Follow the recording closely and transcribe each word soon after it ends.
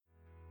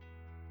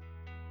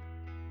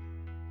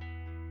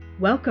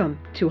Welcome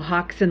to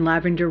Hawks and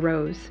Lavender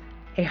Rose,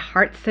 a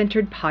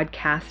heart-centered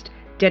podcast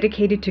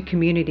dedicated to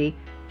community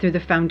through the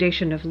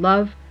foundation of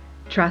love,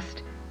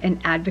 trust, and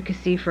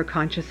advocacy for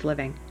conscious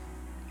living.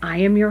 I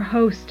am your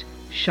host,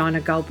 Shauna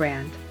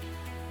Gulbrand.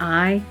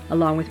 I,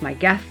 along with my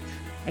guests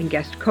and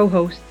guest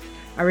co-hosts,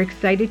 are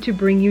excited to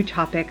bring you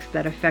topics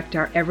that affect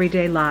our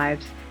everyday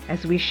lives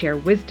as we share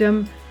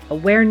wisdom,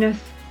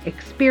 awareness,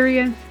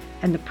 experience,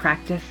 and the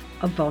practice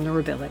of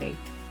vulnerability.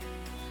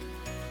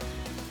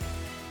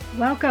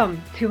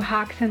 Welcome to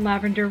Hawks and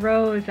Lavender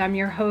Rose. I'm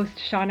your host,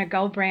 Shauna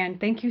Gulbrand.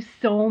 Thank you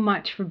so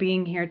much for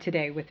being here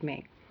today with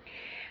me.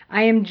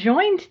 I am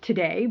joined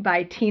today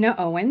by Tina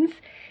Owens.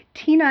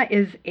 Tina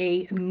is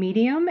a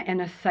medium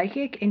and a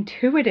psychic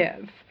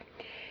intuitive.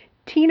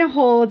 Tina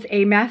holds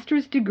a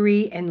master's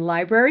degree in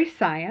library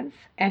science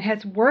and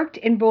has worked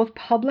in both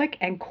public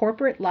and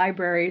corporate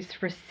libraries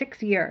for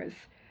 6 years.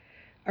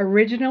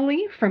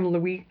 Originally from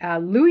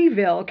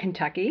Louisville,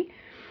 Kentucky,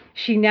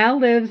 she now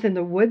lives in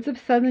the woods of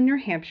southern New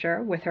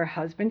Hampshire with her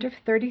husband of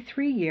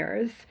 33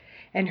 years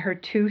and her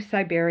 2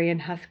 Siberian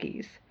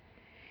Huskies.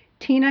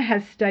 Tina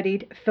has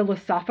studied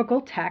philosophical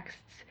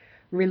texts,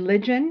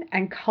 religion,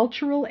 and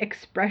cultural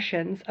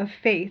expressions of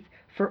faith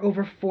for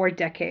over 4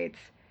 decades.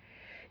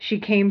 She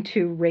came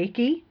to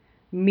Reiki,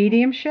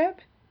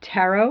 mediumship,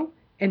 tarot,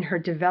 and her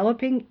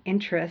developing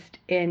interest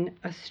in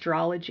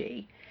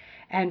astrology.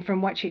 And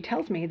from what she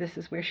tells me, this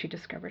is where she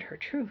discovered her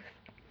truth.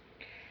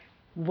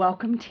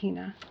 Welcome,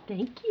 Tina.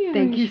 Thank you.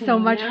 Thank you so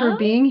much for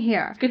being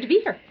here. It's good to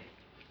be here.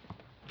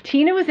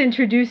 Tina was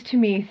introduced to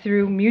me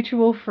through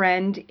mutual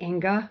friend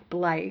Inga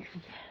Blythe.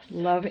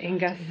 Love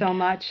Inga so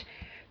much.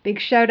 Big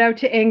shout out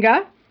to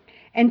Inga.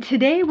 And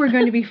today we're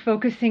going to be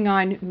focusing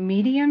on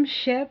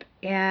mediumship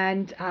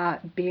and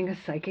being a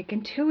psychic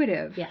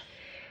intuitive. Yes.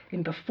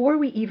 And before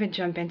we even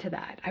jump into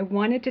that, I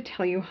wanted to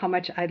tell you how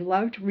much I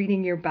loved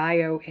reading your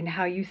bio and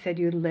how you said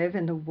you live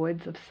in the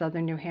woods of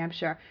southern New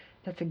Hampshire.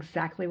 That's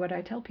exactly what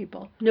I tell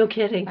people. No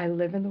kidding. I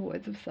live in the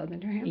woods of southern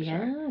New Hampshire.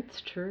 Yeah, it's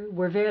true.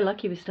 We're very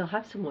lucky we still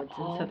have some woods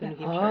in southern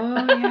New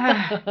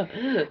Hampshire. Oh,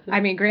 yeah. I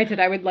mean,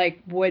 granted, I would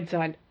like woods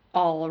on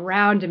all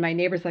around and my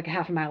neighbors like a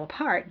half a mile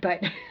apart,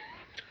 but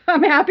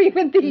I'm happy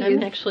with these.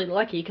 I'm actually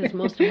lucky because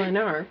most of mine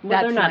are.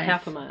 Well, they're not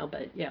half a mile,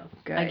 but yeah,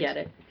 good. I get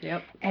it.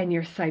 Yep. And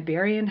your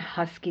Siberian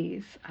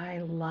Huskies. I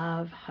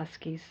love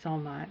Huskies so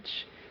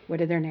much. What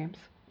are their names?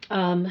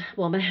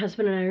 Well, my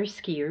husband and I are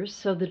skiers,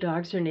 so the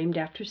dogs are named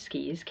after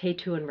skis,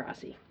 K2 and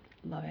Razi.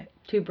 Love it.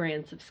 2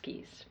 brands of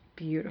skis.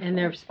 Beautiful. And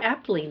they're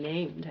aptly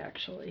named,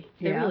 actually.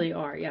 They really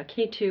are. Yeah, the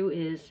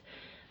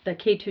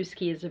K2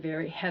 ski is a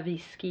very heavy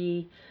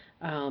ski.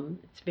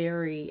 It's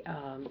very,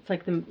 it's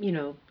like the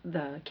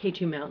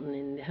K2 mountain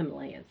in the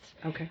Himalayas.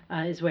 Okay.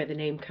 Is where the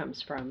name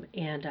comes from.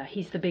 And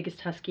he's the biggest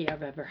husky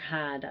I've ever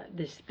had.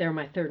 They're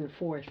my 3rd and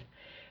 4th,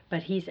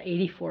 but he's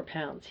 84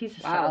 pounds. He's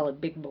a solid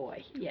big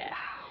boy. Yeah.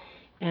 Wow.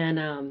 And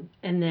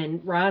then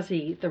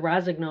Razi, the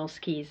Rossignol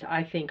skis,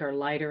 I think are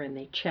lighter and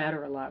they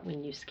chatter a lot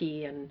when you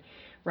ski. And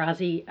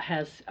Razi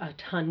has a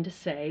ton to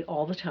say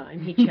all the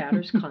time. He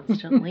chatters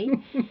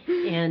constantly,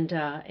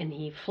 and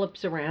he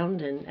flips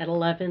around. And at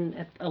 11,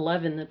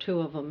 the 2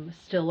 of them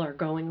still are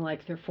going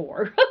like they're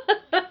 4.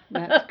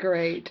 That's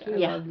great. I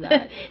love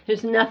that.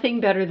 There's nothing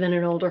better than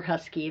an older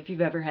husky if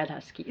you've ever had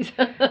huskies.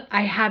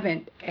 I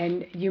haven't,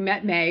 and you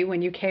met May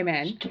when you came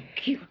in. She's so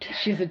cute.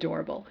 She's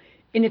adorable.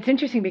 And it's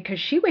interesting because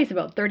she weighs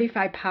about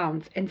 35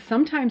 pounds, and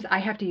sometimes I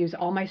have to use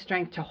all my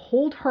strength to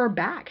hold her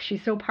back.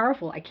 She's so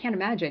powerful. I can't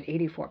imagine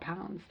 84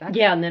 pounds.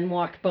 And then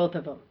walked both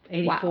of them.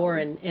 84,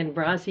 wow. and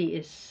Razi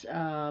is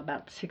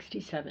about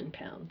 67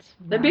 pounds.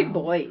 They're big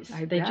boys.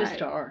 They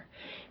just are.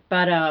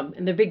 But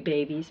and they're big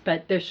babies,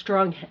 but they're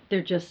strong.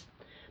 They're just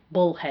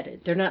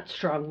bullheaded. They're not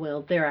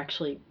strong-willed. They're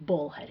actually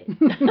bullheaded.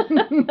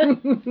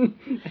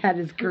 That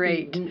is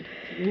great. In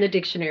the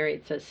dictionary,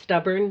 it says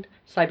stubborn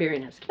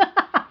Siberian Husky.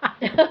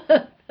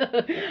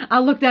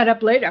 I'll look that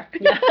up later.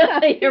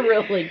 Yeah, you're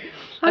really.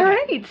 All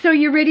right. So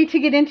you're ready to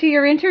get into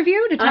your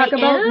interview to talk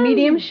about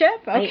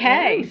mediumship?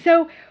 Okay.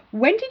 So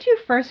when did you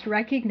first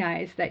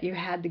recognize that you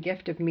had the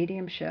gift of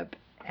mediumship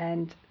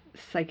and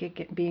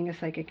being a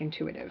psychic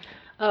intuitive?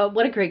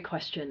 What a great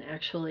question,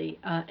 actually.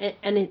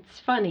 And it's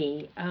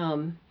funny.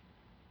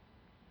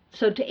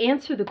 So to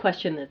answer the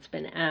question that's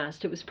been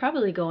asked, it was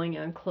probably going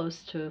on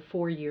close to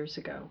 4 years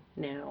ago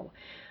now.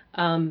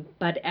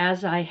 But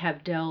as I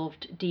have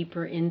delved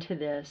deeper into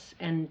this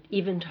and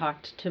even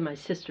talked to my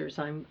sisters,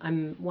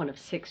 I'm one of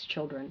 6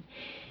 children,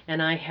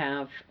 and I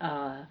have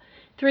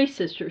 3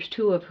 sisters,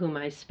 2 of whom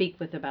I speak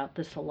with about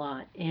this a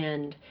lot,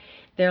 and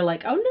they're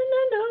like, oh,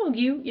 no,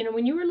 you know,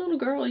 when you were a little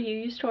girl, you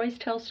used to always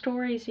tell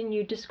stories, and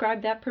you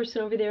described that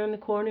person over there in the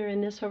corner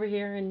and this over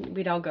here, and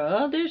we'd all go,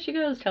 oh, there she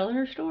goes, telling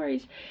her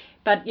stories.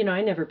 But, you know,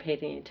 I never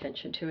paid any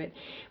attention to it.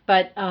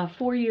 But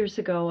 4 years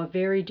ago, a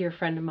very dear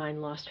friend of mine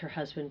lost her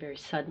husband very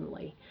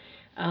suddenly.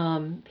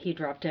 He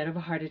dropped dead of a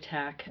heart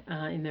attack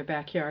in their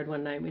backyard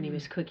one night when he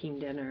was cooking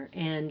dinner.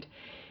 And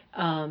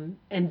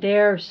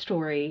their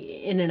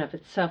story in and of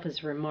itself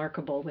is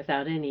remarkable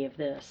without any of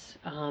this.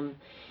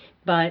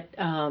 But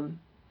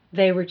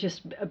They were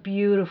just a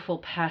beautiful,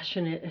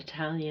 passionate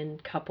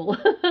Italian couple.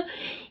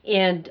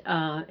 And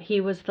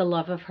he was the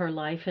love of her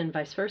life, and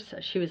vice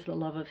versa. She was the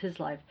love of his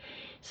life.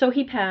 So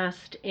he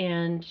passed,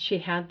 and she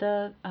had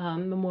the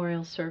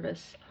memorial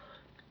service,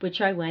 which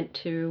I went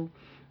to,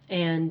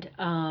 and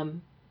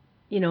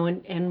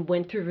and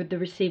went through the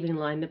receiving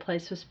line. The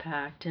place was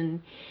packed,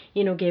 and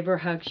gave her a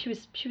hug. She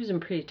was in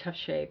pretty tough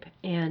shape,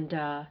 and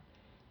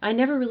I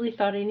never really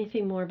thought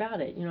anything more about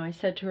it. I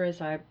said to her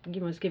as I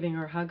was giving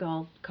her a hug,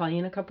 I'll call you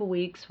in a couple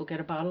weeks. We'll get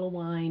a bottle of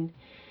wine.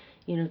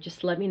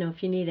 Just let me know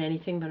if you need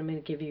anything, but I'm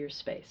going to give you your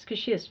space. Because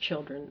she has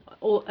children,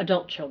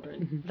 adult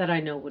children, that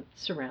I know would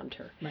surround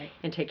her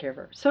and take care of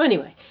her. So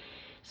anyway,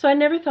 so I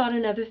never thought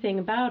another thing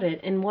about it.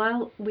 And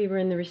while we were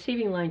in the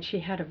receiving line, she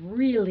had a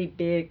really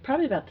big,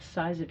 probably about the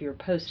size of your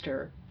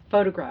poster,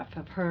 photograph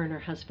of her and her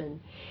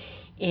husband.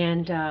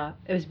 And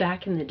it was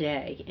back in the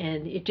day,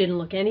 and it didn't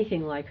look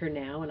anything like her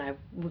now. And I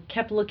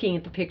kept looking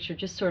at the picture,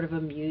 just sort of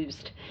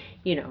amused.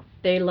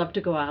 They love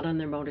to go out on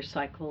their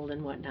motorcycle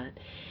and whatnot.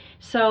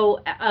 So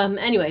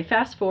anyway,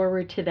 fast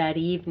forward to that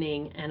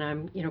evening, and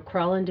I'm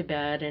crawling to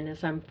bed, and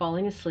as I'm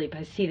falling asleep,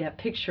 I see that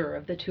picture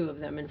of the two of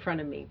them in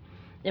front of me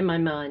in my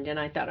mind, and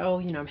I thought, oh,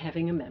 I'm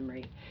having a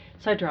memory.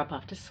 So I drop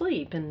off to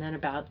sleep, and then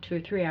about 2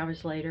 or 3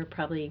 hours later,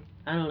 probably,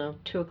 I don't know,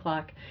 2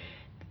 o'clock,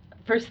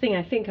 first thing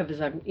I think of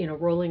is I'm,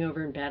 rolling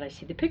over in bed, I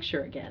see the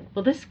picture again.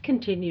 Well, this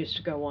continues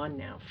to go on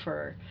now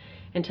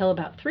until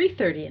about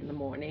 3:30 in the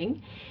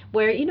morning,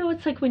 where,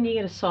 it's like when you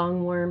get a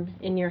song worm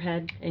in your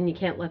head and you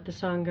can't let the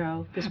song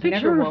go. This I've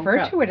picture never won't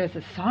referred go. to it as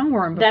a song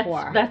worm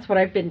before. That's what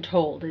I've been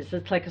told, is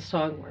it's like a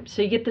song worm.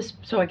 So you get this,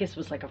 so I guess it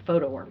was like a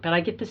photo worm, but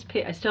I get this,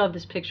 I still have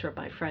this picture of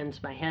my friends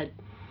in my head.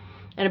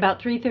 And about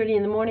 3:30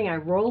 in the morning, I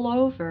roll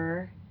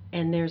over,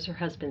 and there's her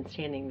husband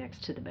standing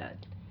next to the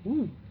bed.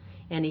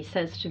 And he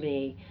says to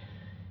me,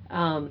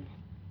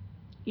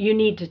 you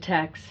need to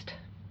text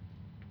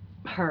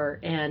her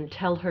and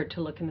tell her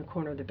to look in the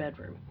corner of the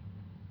bedroom.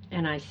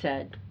 And I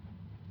said,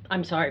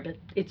 I'm sorry, but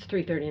it's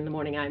 3:30 in the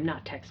morning. I'm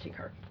not texting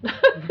her.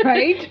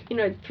 Right?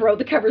 Throw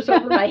the covers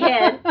over my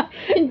head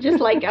and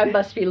just like I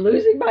must be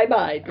losing my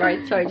mind,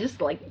 right? So I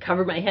just like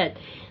cover my head.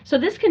 So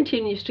this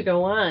continues to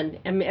go on,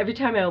 and every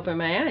time I open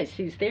my eyes,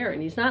 he's there,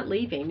 and he's not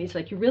leaving. He's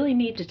like, you really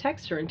need to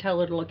text her and tell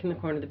her to look in the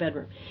corner of the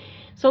bedroom.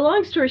 So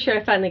long story short,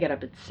 I finally got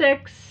up at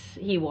 6.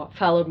 He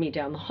followed me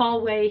down the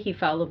hallway. He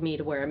followed me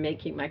to where I'm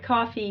making my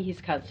coffee.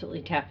 He's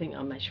constantly tapping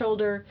on my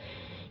shoulder.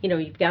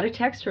 You've got to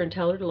text her and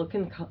tell her to look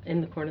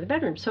in the corner of the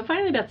bedroom. So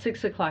finally, about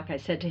 6 o'clock, I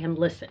said to him,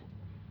 listen,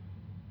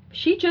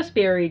 she just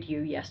buried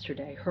you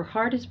yesterday. Her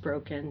heart is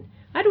broken.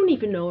 I don't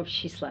even know if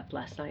she slept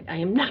last night. I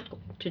am not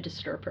going to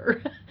disturb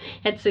her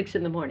at 6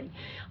 in the morning.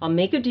 I'll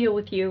make a deal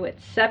with you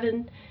at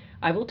 7.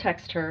 I will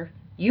text her.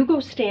 You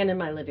go stand in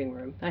my living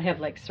room. I have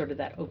like sort of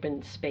that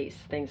open space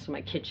thing so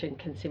my kitchen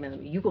can see my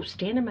living room. You go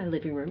stand in my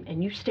living room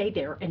and you stay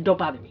there and don't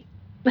bother me.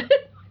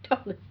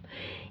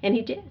 And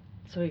he did.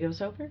 So he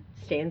goes over,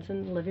 stands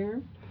in the living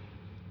room,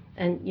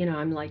 and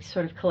I'm like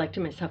sort of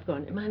collecting myself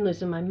going, am I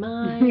losing my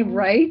mind?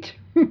 Right?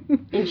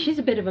 And she's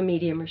a bit of a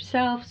medium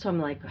herself, so I'm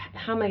like,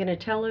 how am I going to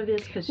tell her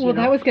this? Cause,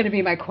 that was going to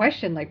be my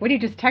question. Like, what do you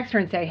just text her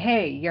and say,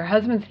 hey, your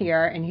husband's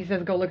here, and he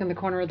says go look in the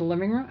corner of the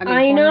living room? I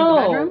corner of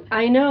the bedroom?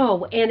 I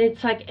know. And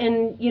it's like,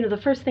 and the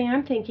first thing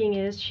I'm thinking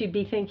is she'd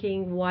be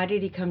thinking, why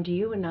did he come to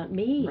you and not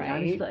me?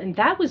 Right. And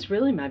that was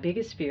really my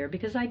biggest fear,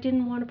 because I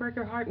didn't want to break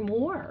her heart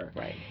more.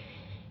 Right.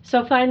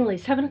 So finally,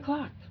 7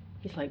 o'clock,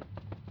 he's like,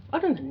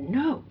 right on the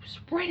nose,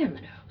 right on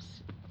the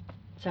nose.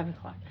 7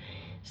 o'clock.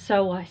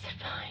 So I said,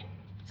 fine.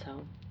 So,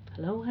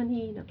 hello,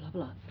 honey, blah,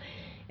 blah.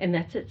 And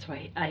that's it. So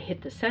I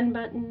hit the send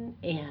button,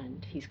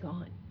 and he's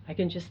gone. I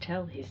can just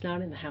tell he's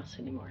not in the house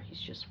anymore.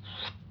 He's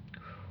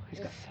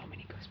got so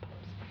many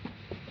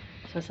goosebumps.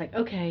 So it's like,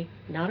 okay,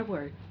 not a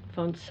word.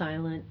 Phone's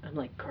silent. I'm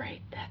like,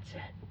 great, that's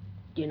it.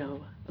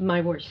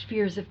 My worst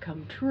fears have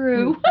come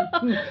true.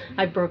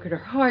 I've broken her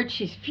heart.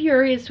 She's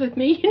furious with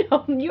me.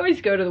 You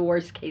always go to the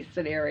worst case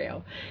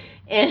scenario.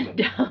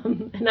 And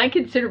I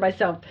consider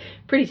myself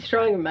pretty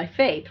strong in my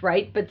faith,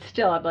 right? But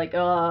still, I'm like,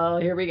 oh,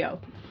 here we go.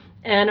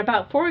 And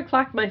about 4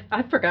 o'clock,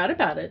 I forgot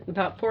about it.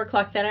 About 4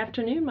 o'clock that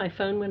afternoon, my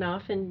phone went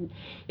off, and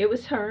it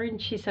was her.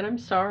 And she said, I'm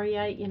sorry.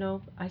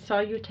 I saw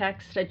your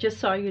text. I just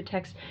saw your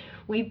text.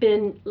 We've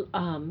been,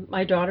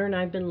 my daughter and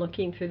I have been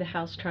looking through the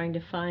house trying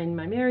to find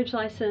my marriage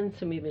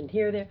license, and we've been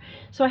here, there.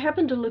 So I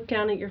happened to look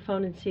down at your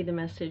phone and see the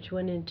message,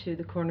 went into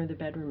the corner of the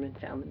bedroom and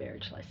found the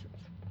marriage license.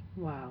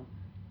 Wow.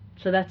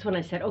 So that's when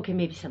I said, okay,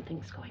 maybe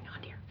something's going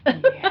on here.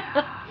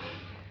 Yeah.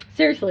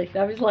 Seriously,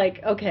 I was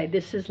like, okay,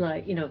 this is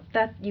like,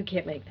 that you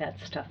can't make that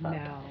stuff up.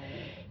 No.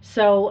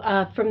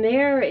 So from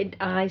there,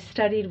 I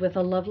studied with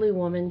a lovely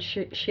woman,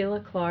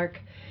 Sheila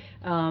Clark.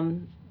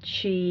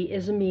 She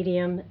is a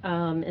medium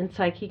and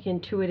psychic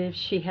intuitive.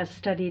 She has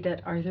studied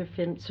at Arthur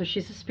Finn, so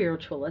she's a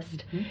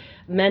spiritualist.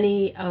 Mm-hmm.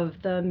 Many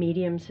of the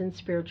mediums and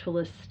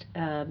spiritualists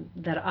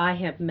that I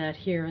have met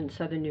here in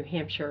southern New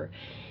Hampshire,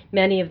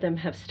 many of them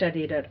have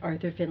studied at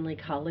Arthur Findlay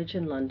College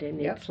in London.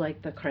 Yep. It's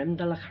like the creme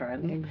de la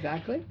creme.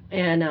 Exactly.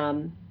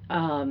 And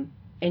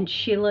And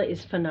Sheila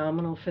is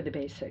phenomenal for the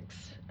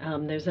basics.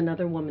 There's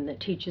another woman that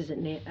teaches at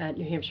New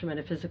Hampshire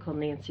Metaphysical,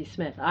 Nancy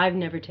Smith. I've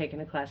never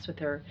taken a class with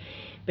her,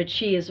 but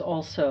she is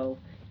also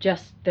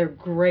they're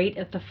great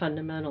at the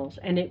fundamentals.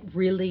 And it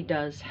really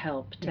does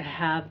help to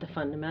have the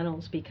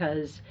fundamentals,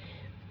 because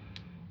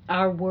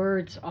our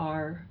words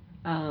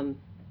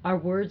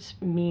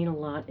mean a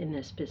lot in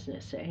this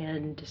business,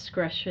 and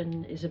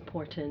discretion is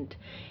important,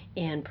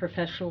 and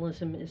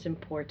professionalism is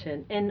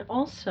important. And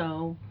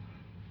also,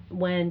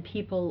 when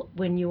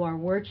you are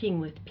working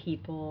with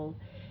people,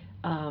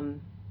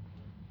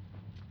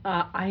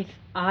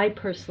 I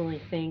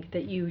personally think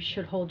that you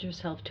should hold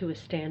yourself to a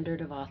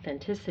standard of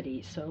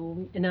authenticity.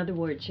 So, in other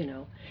words,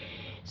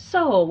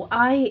 so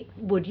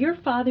would your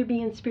father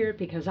be in spirit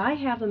because I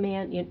have a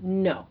man?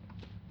 No,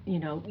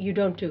 you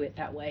don't do it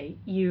that way.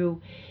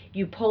 You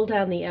pull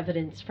down the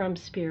evidence from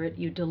spirit,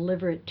 you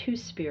deliver it to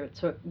spirit.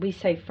 So we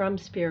say from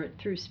spirit,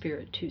 through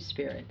spirit, to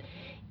spirit.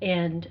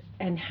 And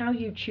how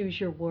you choose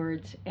your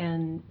words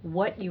and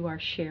what you are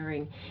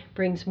sharing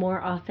brings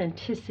more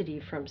authenticity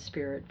from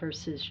spirit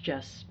versus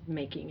just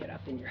making it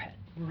up in your head.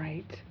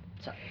 Right.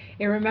 So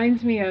it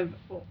reminds me of,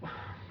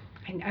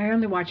 I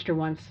only watched her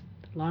once,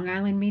 Long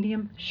Island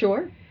Medium.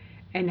 Sure.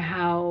 And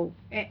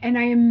and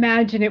I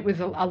imagine it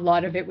was a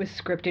lot of it was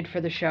scripted for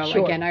the show.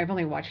 Sure. Again, I've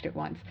only watched it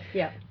once.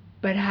 Yeah.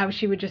 But how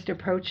she would just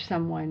approach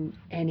someone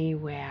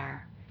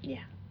anywhere.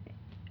 Yeah.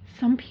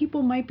 Some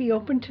people might be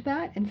open to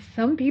that, and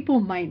some people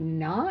might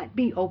not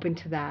be open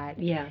to that.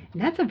 Yeah.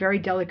 And that's a very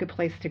delicate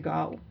place to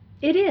go.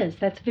 It is.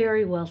 That's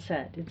very well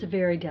said. It's a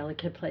very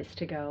delicate place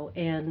to go.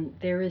 And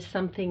there is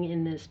something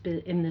in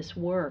this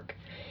work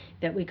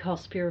that we call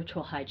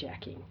spiritual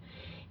hijacking.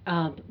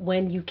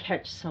 When you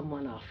catch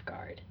someone off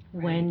guard,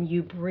 right. When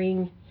you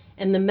bring,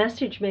 and the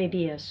message may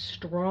be as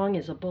strong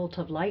as a bolt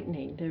of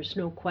lightning, there's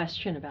no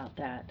question about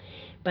that.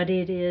 But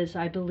it is,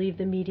 I believe,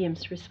 the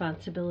medium's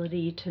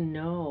responsibility to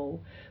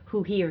know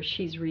who he or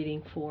she's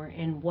reading for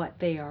and what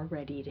they are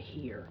ready to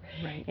hear.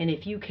 Right. And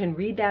if you can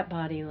read that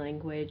body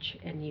language,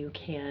 and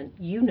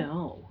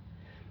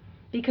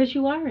because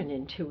you are an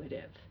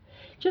intuitive.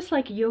 Just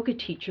like yoga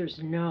teachers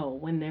know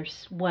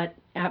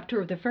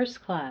after the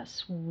first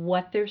class,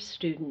 what their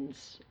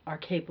students are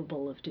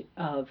capable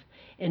of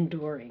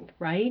enduring,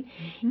 right?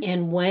 Mm-hmm.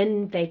 And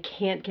when they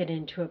can't get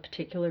into a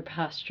particular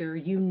posture,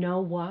 you know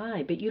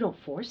why, but you don't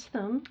force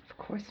them. Of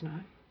course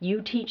not.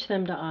 You teach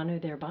them to honor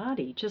their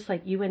body, just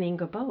like you and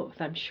Inga both,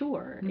 I'm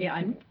sure. Mm-hmm. Yeah,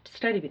 I've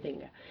studied with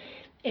Inga.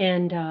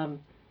 And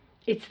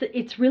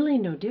it's really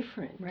no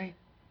different. Right.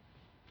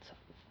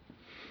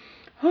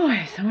 Oh, I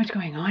have so much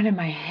going on in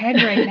my head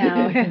right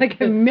now.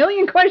 Like a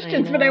million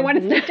questions, but I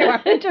want to stick to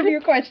our interview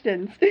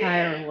questions.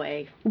 Fire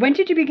away. When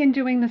did you begin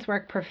doing this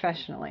work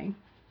professionally?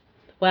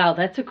 Wow,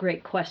 that's a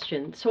great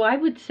question. So I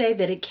would say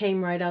that it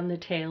came right on the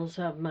tails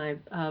of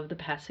the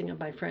passing of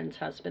my friend's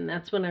husband.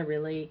 That's when I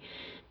really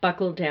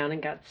buckled down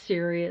and got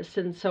serious.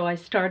 And so I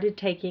started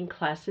taking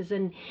classes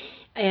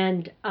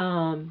and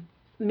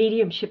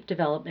mediumship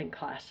development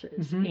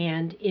classes. Mm-hmm.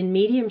 And in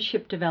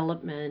mediumship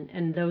development,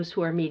 and those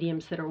who are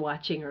mediums that are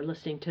watching or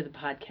listening to the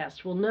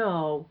podcast will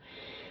know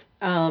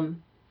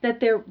that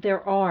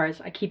there are,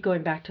 as I keep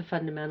going back to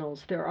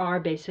fundamentals, there are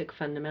basic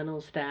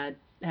fundamentals that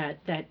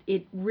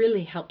it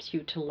really helps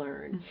you to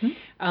learn.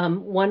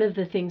 Mm-hmm. One of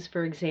the things,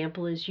 for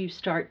example, is you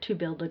start to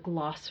build a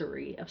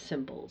glossary of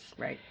symbols.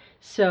 Right.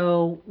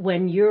 So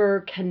when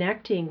you're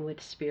connecting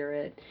with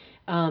spirit,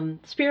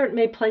 spirit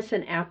may place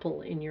an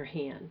apple in your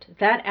hand.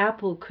 That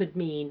apple could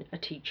mean a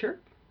teacher,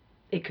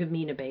 it could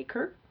mean a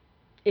baker,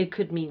 it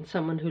could mean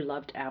someone who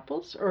loved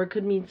apples, or it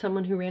could mean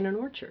someone who ran an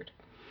orchard.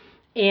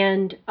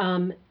 And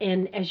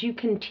as you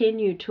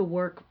continue to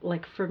work,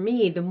 like for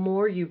me, the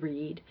more you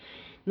read,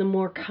 the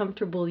more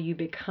comfortable you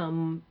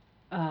become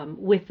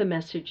with the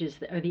messages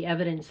or the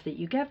evidence that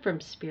you get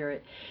from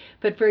spirit.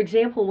 But for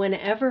example,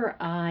 whenever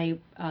I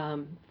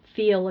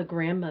feel a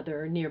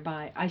grandmother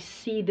nearby, I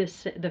see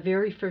the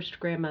very first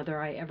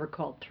grandmother I ever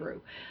called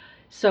through.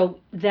 So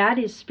that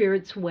is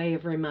spirit's way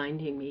of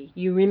reminding me.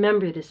 You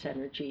remember this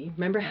energy.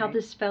 Remember how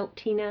this felt,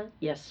 Tina?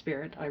 Yes,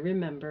 spirit, I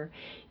remember.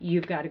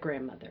 You've got a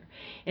grandmother.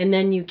 And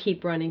then you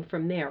keep running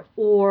from there.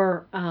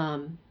 Or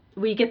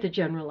we get the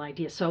general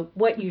idea. So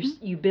what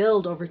you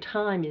build over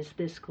time is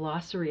this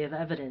glossary of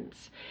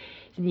evidence.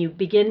 And you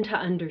begin to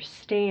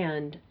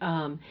understand.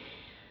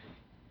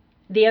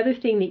 The other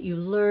thing that you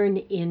learn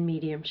in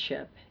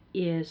mediumship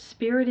is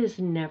spirit is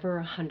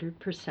never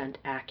 100%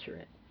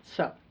 accurate.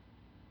 So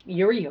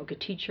you're a yoga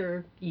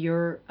teacher,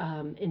 you're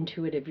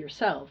intuitive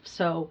yourself.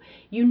 So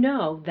you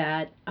know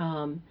that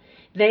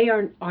they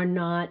are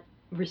not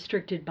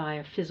restricted by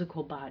a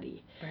physical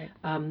body.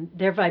 Right.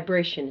 Their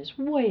vibration is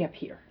way up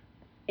here.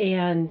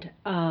 And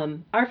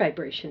our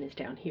vibration is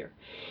down here.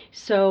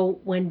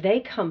 So when they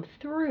come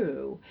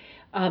through,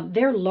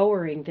 they're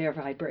lowering their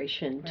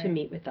vibration to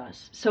meet with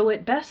us. So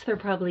at best, they're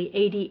probably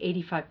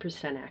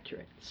 85%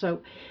 accurate.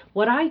 So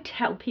what I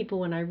tell people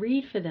when I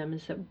read for them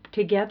is that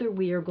together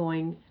we are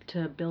going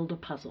to build a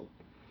puzzle.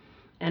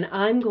 And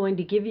I'm going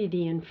to give you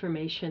the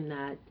information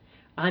that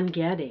I'm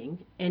getting,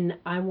 and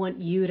I want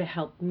you to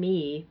help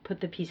me put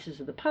the pieces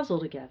of the puzzle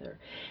together.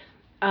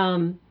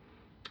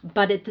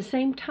 But at the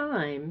same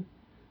time,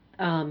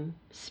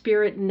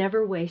 spirit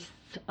never wastes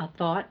a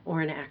thought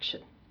or an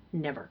action.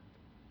 Never.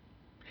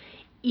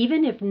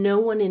 Even if no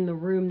one in the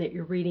room that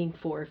you're reading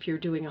for, if you're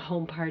doing a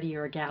home party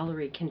or a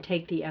gallery, can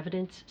take the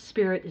evidence,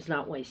 spirit is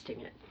not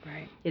wasting it.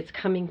 Right. It's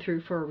coming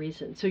through for a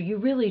reason. So you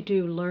really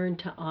do learn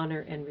to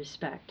honor and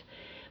respect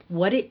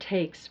what it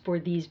takes for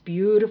these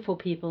beautiful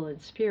people in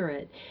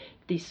spirit,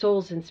 these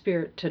souls in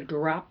spirit, to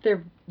drop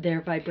their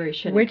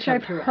vibration. Which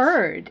I've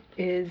heard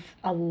is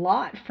a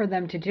lot for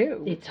them to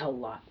do. It's a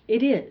lot.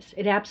 It is.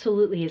 It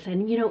absolutely is.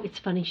 And it's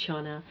funny,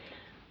 Shauna.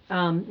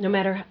 No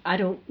matter, I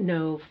don't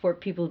know, for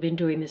people who've been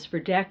doing this for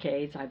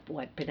decades, I've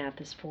been at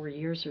this 4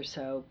 years or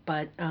so,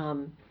 but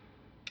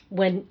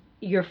when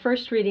your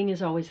first reading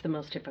is always the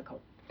most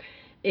difficult.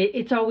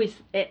 It's always,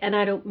 and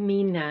I don't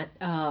mean that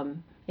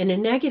in a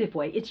negative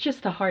way, it's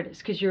just the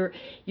hardest, because you're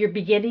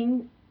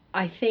beginning,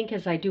 I think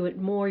as I do it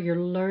more, you're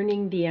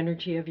learning the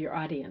energy of your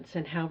audience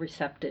and how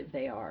receptive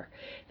they are,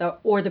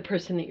 or the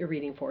person that you're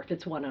reading for, if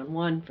it's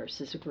one-on-one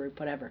versus a group,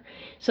 whatever.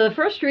 So the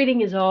first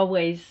reading is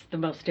always the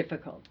most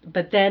difficult.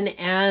 But then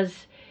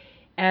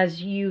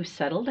as you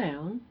settle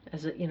down,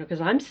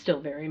 because I'm still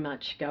very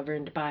much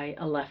governed by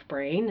a left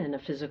brain and a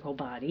physical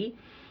body,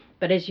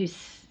 but as you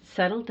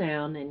settle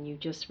down and you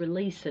just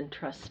release and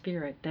trust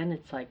spirit, then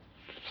it's like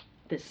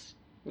this,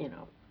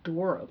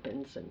 door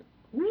opens and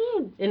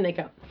in they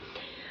go.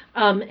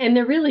 And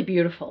they're really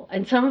beautiful,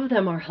 and some of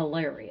them are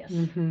hilarious,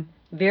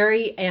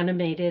 very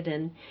animated,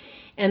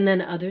 and then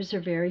others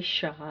are very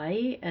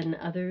shy, and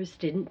others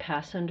didn't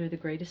pass under the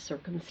greatest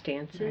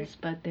circumstances,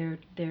 but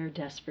they're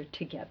desperate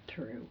to get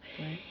through.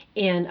 Right.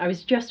 And I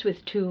was just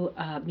with two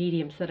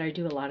mediums that I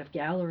do a lot of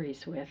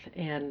galleries with,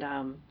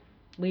 and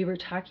we were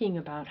talking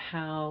about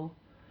how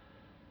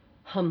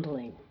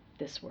humbling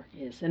this work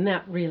is, and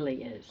that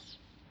really is.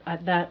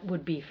 That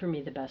would be, for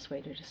me, the best way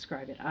to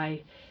describe it.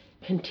 I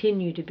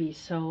continue to be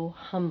so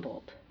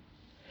humbled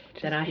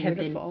that I have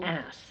been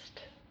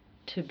asked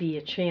to be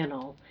a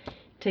channel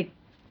to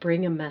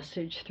bring a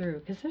message through,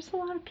 because there's a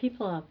lot of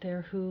people out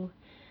there who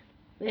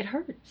it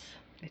hurts.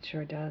 It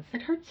sure does.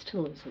 It hurts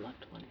to lose a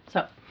loved one.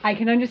 So I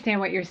can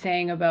understand what you're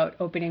saying about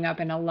opening up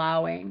and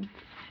allowing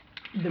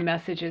the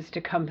messages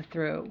to come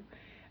through.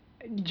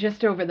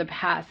 Just over the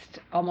past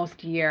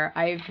almost year,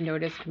 I've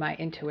noticed my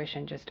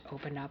intuition just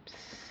open up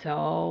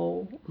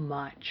so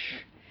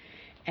much,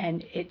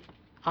 and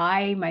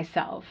I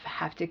myself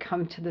have to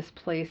come to this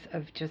place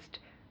of just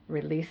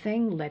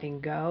releasing,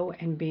 letting go,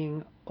 and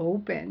being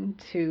open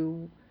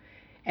to,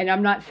 and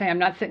I'm not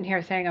sitting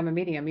here saying I'm a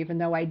medium, even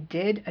though I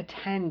did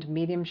attend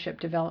mediumship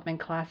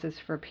development classes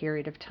for a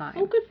period of time.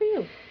 Oh, good for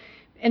you.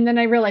 And then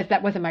I realized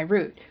that wasn't my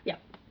route. Yeah.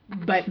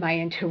 But my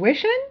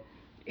intuition,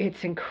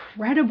 it's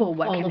incredible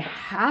what can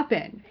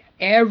happen.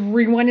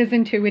 Everyone is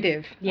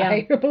intuitive. Yeah.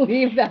 I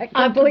believe that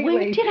completely.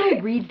 When did I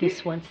read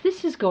this once?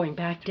 This is going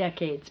back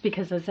decades,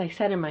 because as I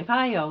said in my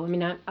bio,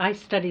 I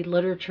studied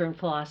literature and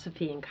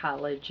philosophy in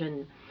college,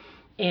 and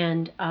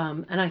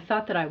I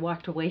thought that I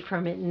walked away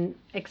from it, and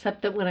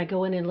except that when I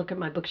go in and look at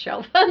my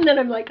bookshelf, and then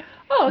I'm like,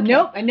 oh, okay.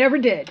 Nope, I never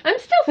did. I'm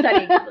still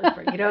studying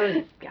literature.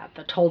 You've got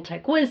the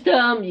Toltec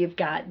wisdom, you've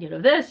got,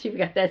 this, you've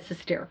got that's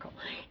hysterical.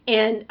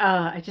 And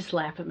I just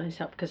laugh at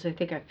myself, because I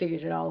think I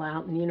figured it all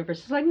out, and the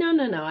universe is like, no,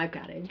 I've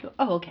got it. And you go,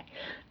 oh, okay.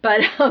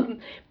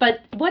 But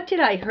what did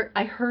I hear?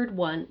 I heard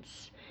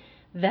once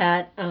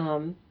that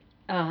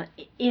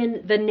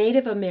in the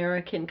Native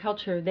American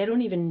culture, they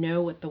don't even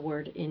know what the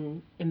word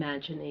in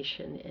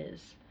imagination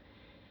is.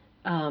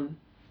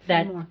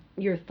 That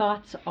your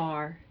thoughts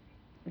are,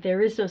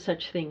 there is no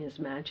such thing as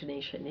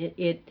imagination.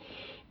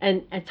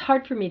 And it's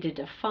hard for me to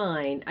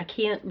define. I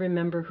can't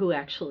remember who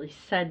actually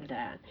said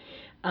that.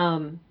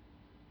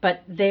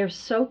 But they're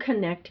so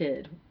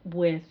connected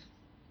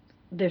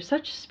they're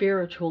such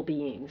spiritual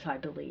beings, I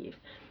believe,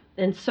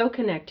 and so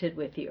connected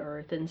with the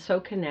earth, and so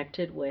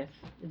connected with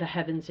the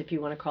heavens, if you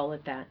want to call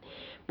it that,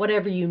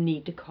 whatever you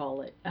need to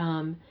call it.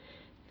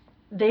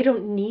 They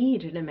don't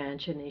need an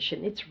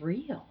imagination. It's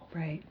real.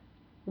 Right.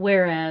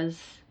 Whereas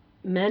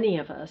many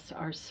of us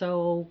are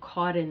so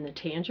caught in the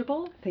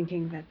tangible.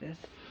 Thinking that this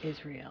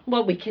is real.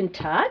 What we can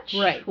touch,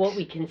 right. What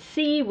we can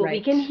see, what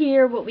we can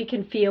hear, what we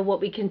can feel,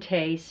 what we can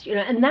taste.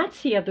 And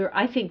that's the other,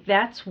 I think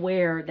that's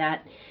where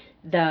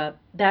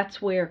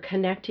that's where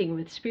connecting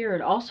with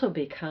spirit also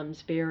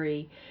becomes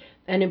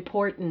an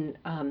important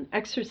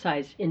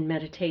exercise in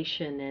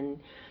meditation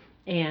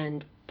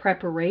and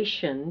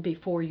preparation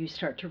before you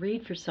start to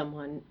read for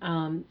someone,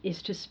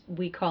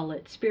 we call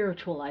it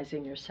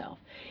spiritualizing yourself.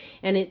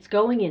 And it's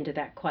going into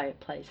that quiet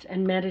place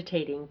and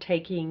meditating,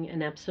 taking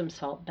an Epsom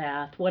salt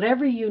bath,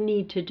 whatever you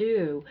need to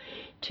do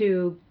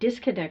to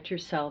disconnect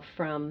yourself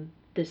from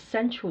the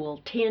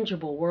sensual,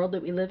 tangible world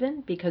that we live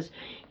in, because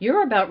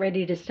you're about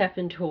ready to step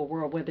into a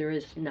world where there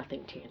is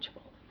nothing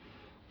tangible.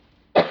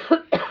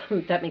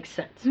 That makes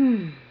sense.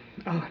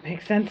 Oh, it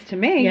makes sense to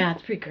me. Yeah,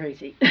 it's pretty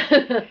crazy.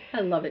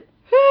 I love it.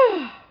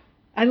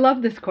 I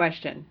love this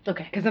question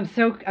Okay. because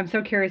I'm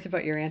so curious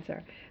about your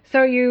answer.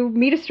 So you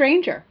meet a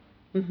stranger.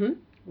 Mm-hmm.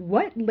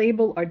 What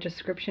label or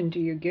description do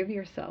you give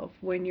yourself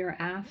when you're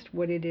asked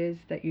what it is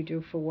that you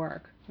do for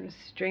work? When a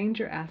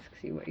stranger asks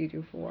you what you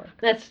do for work.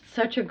 That's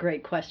such a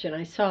great question.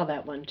 I saw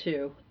that one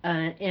too.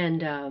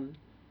 Um,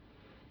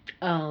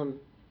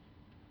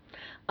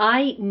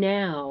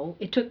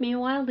 it took me a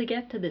while to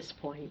get to this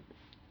point,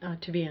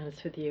 to be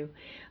honest with you.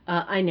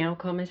 I now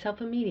call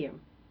myself a medium.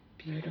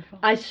 Beautiful.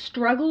 I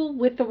struggle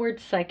with the word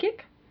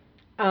psychic,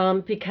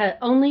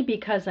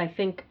 because I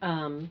think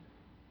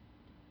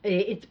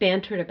it's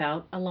bantered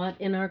about a lot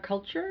in our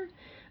culture.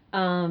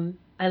 I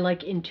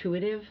like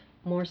intuitive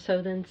more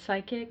so than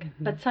psychic,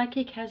 but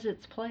psychic has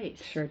its place.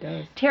 Sure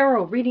does.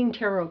 Reading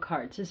tarot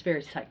cards is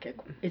very psychic.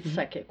 It's Mhm.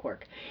 psychic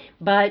work.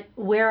 But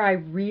where I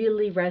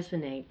really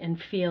resonate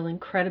and feel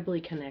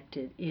incredibly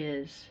connected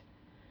is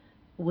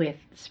with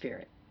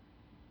spirit.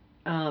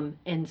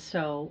 And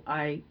so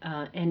and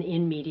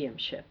in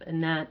mediumship.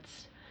 And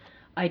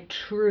I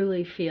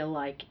truly feel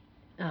like,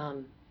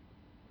 um,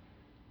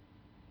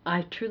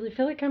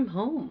 I'm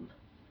home.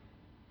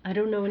 I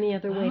don't know any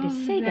other way to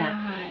Love say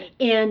that.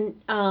 And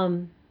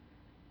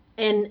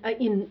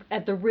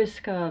at the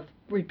risk of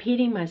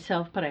repeating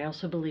myself, but I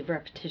also believe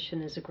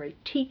repetition is a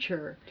great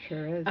teacher.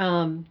 Sure is.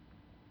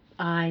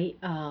 I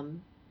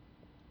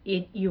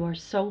You are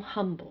so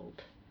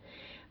humbled.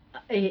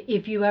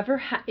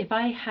 If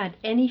I had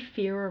any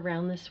fear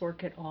around this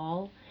work at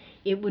all,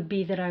 it would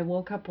be that I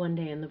woke up one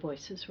day and the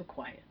voices were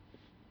quiet.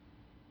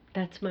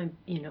 That's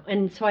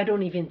and so I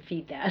don't even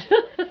feed that.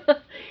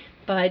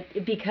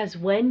 But because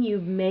when you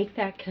make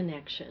that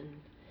connection,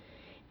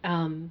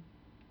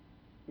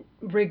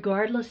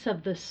 regardless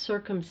of the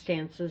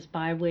circumstances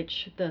by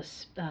which the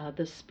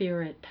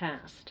spirit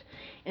passed,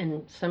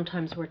 and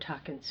sometimes we're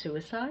talking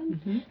suicide,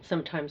 Mm-hmm.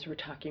 sometimes we're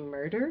talking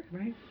murder,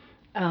 Right.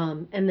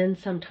 and then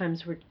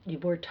sometimes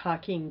we're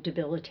talking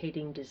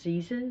debilitating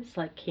diseases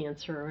like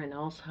cancer and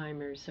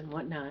Alzheimer's and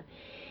whatnot.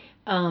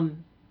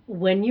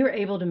 When you're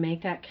able to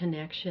make that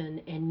connection,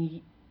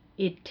 and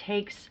it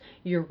takes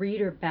your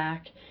reader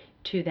back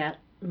to that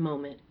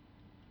moment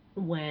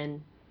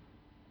when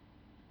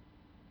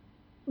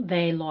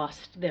they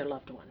lost their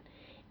loved one,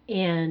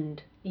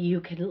 and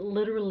you can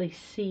literally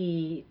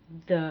see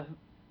the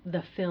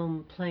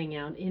film playing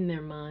out in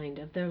their mind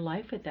of their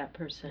life with that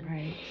person.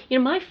 Right.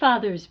 My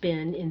father's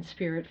been in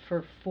spirit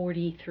for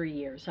 43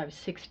 years. I was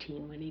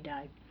 16 when he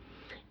died.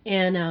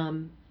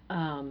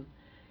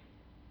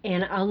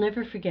 And I'll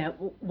never forget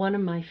one of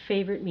my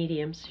favorite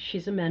mediums.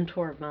 She's a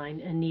mentor of mine,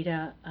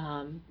 Anita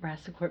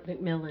Rassacourt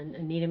McMillan,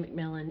 Anita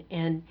McMillan.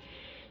 And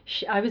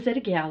I was at a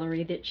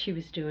gallery that she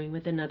was doing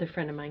with another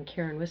friend of mine,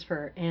 Karen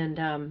Whisperer, and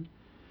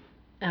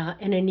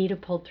Anita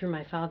pulled through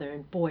my father,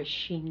 and boy,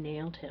 she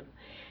nailed him.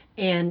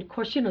 And of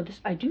course,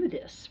 I do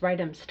this, right?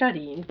 I'm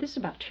studying. This is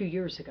about 2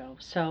 years ago,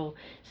 so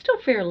still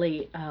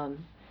fairly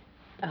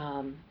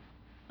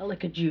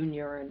like a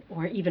junior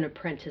or even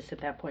apprentice at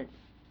that point.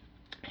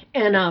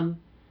 And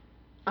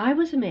I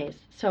was amazed.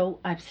 So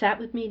I've sat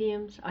with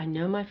mediums. I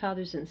know my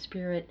father's in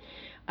spirit.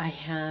 I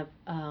have.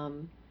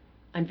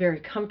 I'm very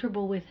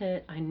comfortable with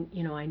it. I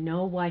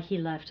know why he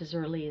left as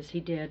early as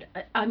he did.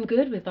 I'm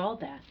good with all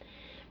that,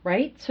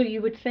 right? So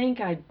you would think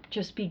I'd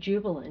just be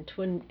jubilant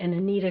and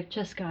Anita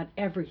just got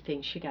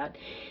everything. She got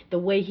the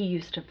way he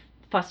used to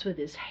fuss with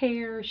his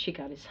hair. She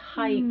got his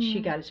height. She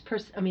got his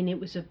person. I mean, it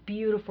was a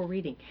beautiful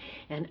reading,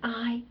 and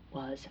I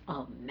was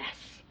a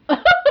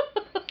mess.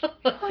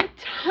 It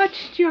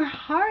touched your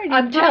heart.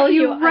 I'm telling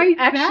you, right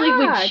actually,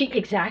 when back. she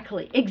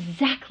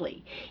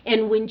exactly,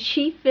 and when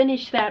she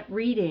finished that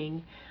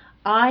reading,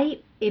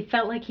 it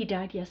felt like he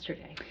died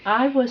yesterday.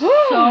 I was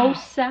so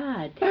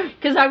sad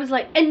because I was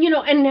like, and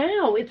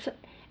now it's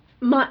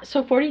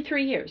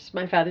 43 years.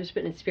 My father's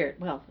been in spirit.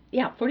 Well,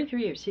 yeah,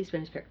 43 years he's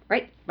been in spirit.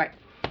 Right.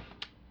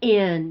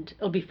 And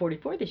it'll be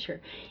 44 this year,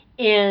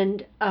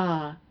 and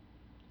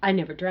I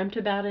never dreamt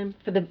about him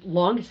for the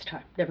longest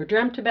time. Never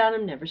dreamt about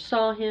him, never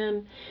saw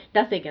him,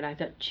 nothing. And I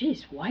thought,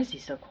 geez, why is he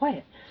so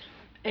quiet?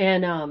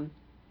 And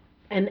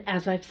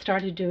as I've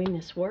started doing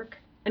this work,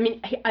 I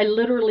mean, I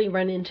literally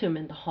run into him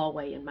in the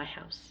hallway in my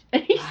house.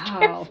 And he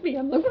scares me.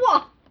 I'm like,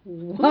 whoa.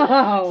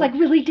 Wow. It's like,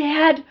 really,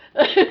 Dad?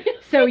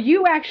 So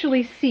you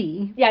actually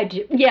see. Yeah, I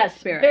do. Yes,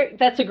 spirit.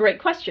 That's a great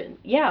question.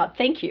 Yeah,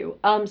 thank you.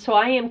 So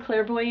I am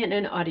clairvoyant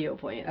and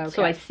audiovoyant. Okay.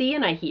 So I see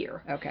and I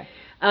hear. Okay.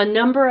 A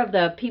number of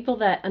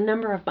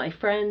my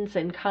friends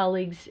and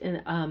colleagues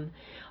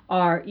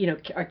are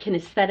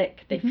kinesthetic.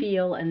 They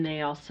feel, and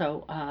they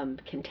also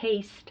can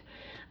taste.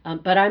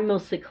 But I'm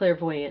mostly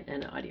clairvoyant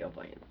and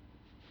audiovoyant.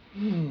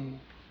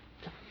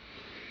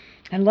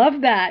 I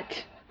love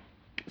that.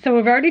 So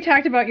we've already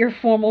talked about your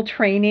formal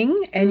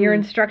training and your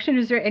instruction.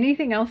 Is there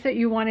anything else that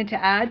you wanted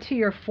to add to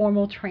your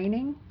formal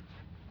training?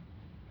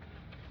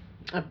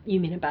 You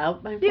mean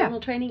about my formal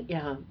training?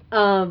 Yeah.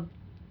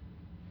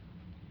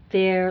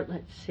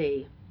 Let's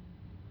see.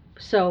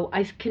 So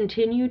I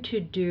continue to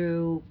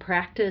do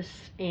practice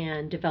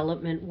and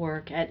development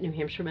work at New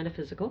Hampshire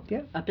Metaphysical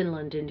up in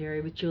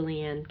Londonderry with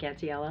Julianne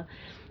Gaziella.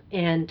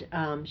 And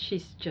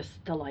she's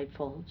just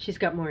delightful. She's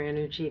got more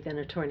energy than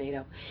a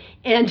tornado.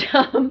 And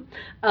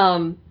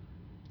um,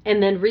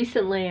 and then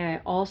recently, I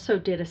also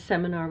did a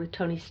seminar with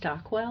Tony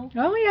Stockwell.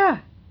 Oh yeah.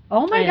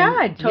 Oh my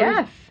And God.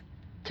 Yes.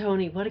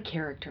 Tony, what a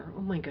character!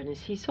 Oh my goodness,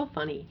 he's so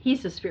funny.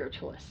 He's a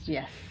spiritualist.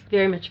 Yes.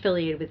 Very much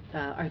affiliated with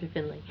Arthur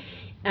Findlay.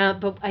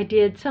 But I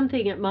did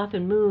something at Moth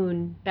and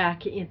Moon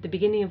back at the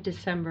beginning of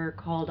December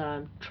called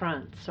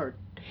Trance. Or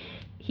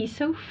he's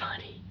so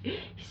funny.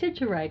 He's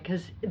such a right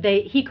because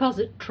he calls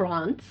it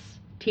trance,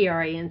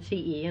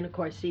 TRANCE, and of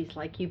course he's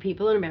like, you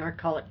people in America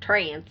call it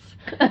trance.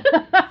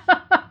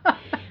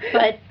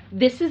 But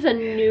this is a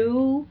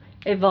new,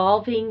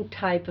 evolving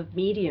type of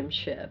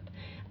mediumship.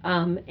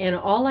 And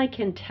all I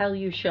can tell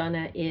you,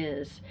 Shauna,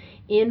 is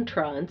in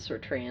trance or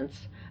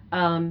trance,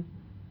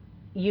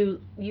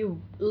 you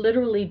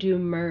literally do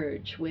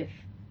merge with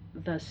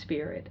the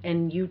spirit,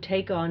 and you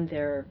take on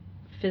their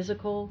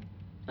physical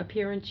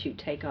appearance, you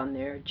take on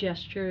their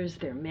gestures,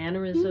 their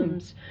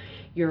mannerisms.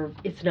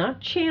 It's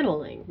not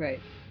channeling. Right.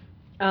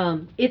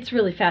 It's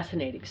really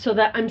fascinating. So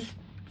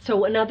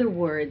in other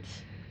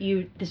words,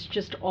 this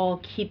just all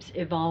keeps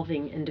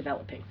evolving and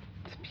developing.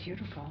 It's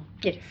beautiful.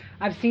 It is.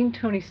 I've seen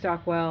Tony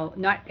Stockwell,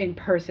 not in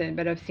person,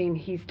 but I've seen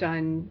he's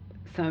done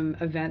some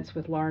events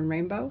with Lauren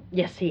Rainbow.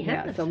 Yes, he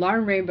has. Yeah, so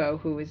Lauren Rainbow,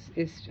 who is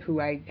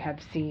who I have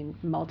seen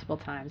multiple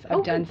times.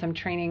 I've done some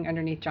training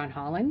underneath John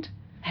Holland.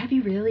 Have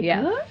you really?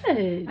 Yes.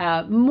 Good.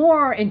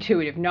 More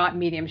intuitive, not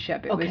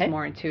mediumship. It was Okay.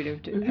 more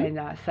intuitive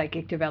and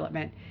psychic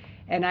development.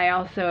 And I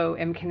also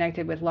am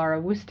connected with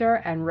Laura Wooster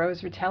and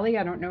Rose Ritelli.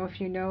 I don't know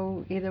if you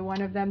know either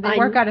one of them. They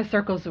work out of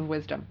Circles of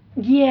Wisdom.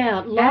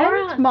 Yeah,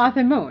 Laura. And Moth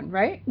and Moon,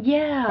 right?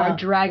 Yeah. Or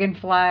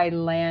Dragonfly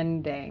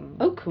Landing.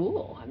 Oh,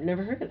 cool. I've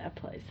never heard of that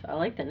place. I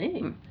like the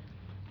name.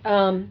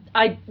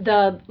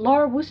 The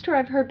Laura Wooster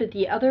I've heard, but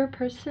the other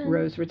person,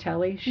 Rose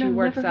Ritelli. She No,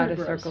 works never out heard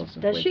of Rose. Circles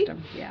of Does she?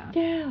 Wisdom. Yeah.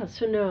 Yeah.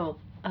 So no.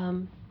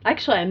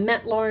 Actually, I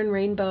met Lauren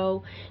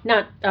Rainbow.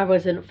 I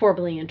wasn't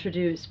formally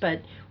introduced,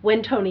 but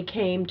when Tony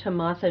came to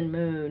Moth and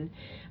Moon,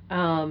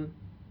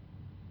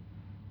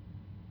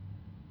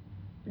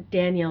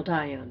 Danielle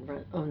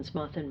Dion owns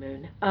Moth and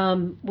Moon.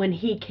 When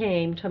he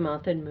came to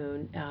Moth and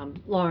Moon,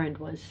 Lauren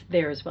was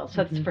there as well.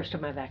 So that's the first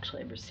time I've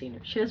actually ever seen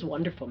her. She has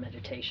wonderful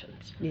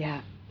meditations.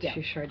 Yeah,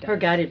 she sure does. Her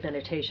guided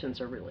meditations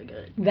are really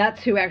good.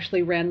 That's who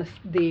actually ran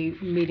the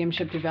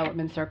mediumship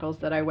development circles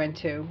that I went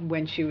to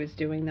when she was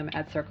doing them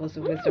at Circles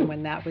of Wisdom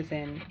when that was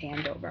in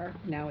Andover.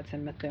 Now it's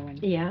in Methuen.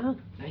 Yeah,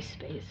 nice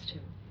space too.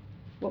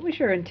 What was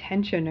your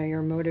intention or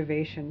your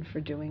motivation for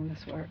doing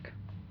this work?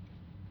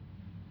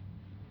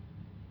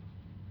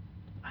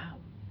 Wow.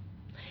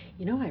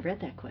 You know, I read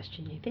that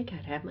question. You think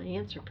I'd have my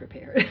answer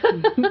prepared.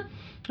 Let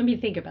me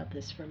think about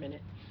this for a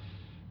minute.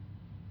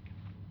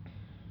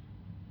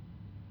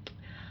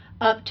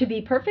 To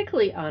be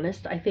perfectly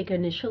honest, I think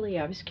initially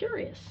I was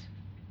curious.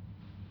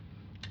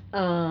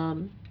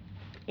 And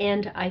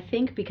I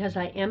think because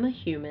I am a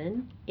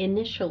human,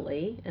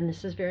 initially, and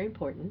this is very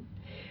important,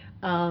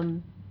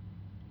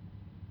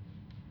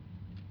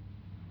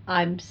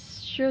 I'm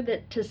sure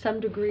that to some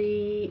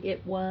degree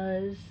it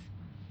was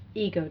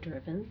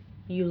ego-driven.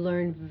 You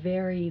learn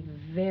very,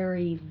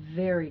 very,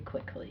 very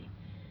quickly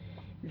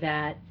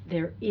that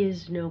there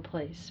is no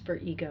place for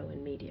ego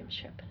in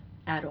mediumship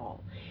at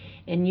all.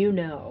 And you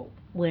know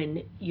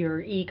when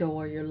your ego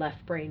or your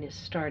left brain is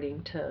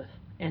starting to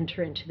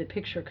enter into the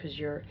picture because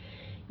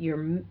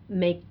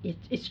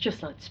it's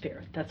just not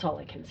spirit. That's all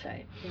I can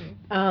say.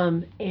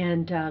 Right.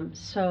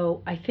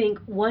 So I think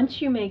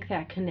once you make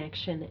that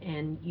connection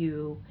and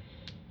you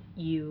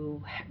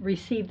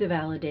receive the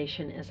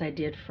validation, as I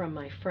did from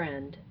my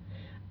friend,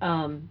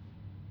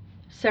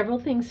 several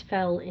things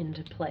fell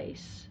into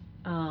place.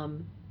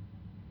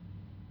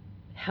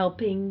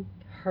 Helping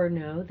her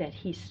know that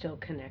he's still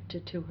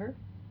connected to her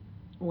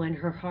when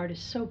her heart is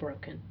so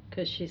broken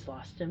because she's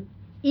lost him,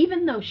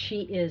 even though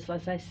she is,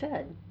 as I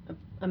said,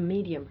 a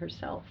medium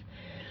herself.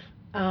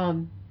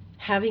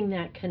 Having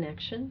that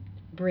connection,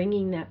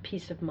 bringing that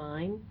peace of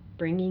mind,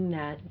 bringing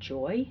that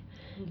joy,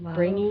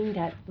 bringing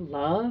that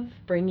love,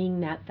 bringing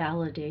that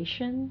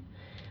validation.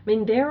 I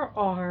mean, there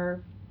are,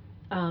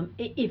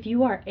 if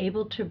you are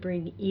able to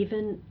bring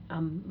even a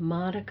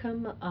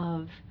modicum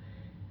of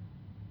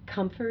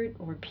comfort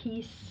or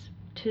peace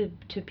to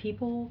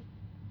people,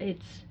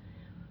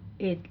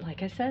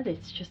 like I said,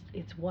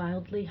 it's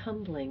wildly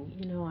humbling.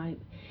 You know, I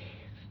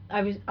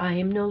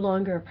am no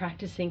longer a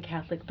practicing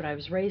Catholic, but I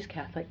was raised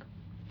Catholic,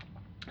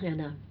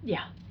 and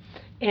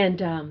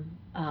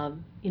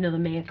you know, the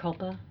mea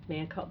culpa.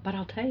 But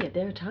I'll tell you,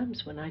 there are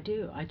times when I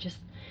do. I just,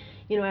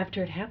 you know,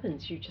 after it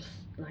happens, you just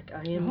like,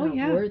 I am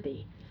not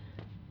worthy,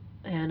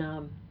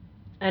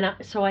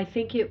 so I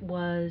think it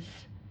was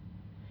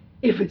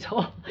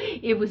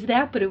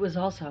that, but it was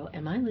also,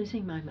 am I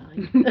losing my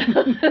mind?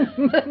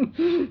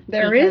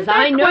 Because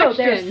I know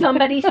question. there's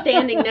somebody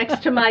standing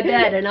next to my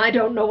bed and I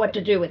don't know what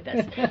to do with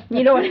this.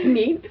 You know what I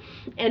mean?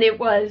 And it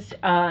was,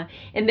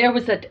 and there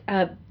was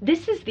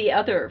this is the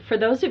other, for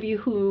those of you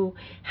who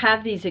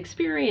have these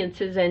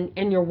experiences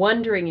and you're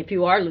wondering if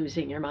you are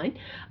losing your mind,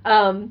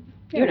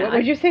 Yeah, what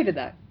would you say to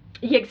that?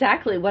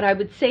 Exactly. What I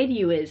would say to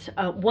you is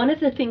one of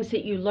the things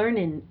that you learn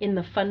in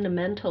the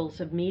fundamentals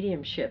of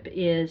mediumship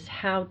is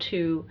how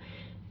to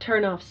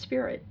turn off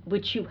spirit,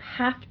 which you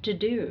have to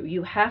do.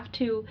 You have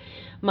to.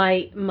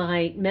 My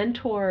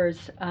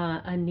mentors,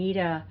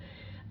 Anita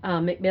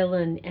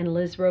McMillan and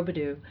Liz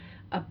Robidoux,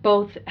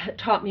 both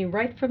taught me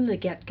right from the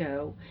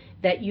get-go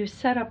that you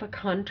set up a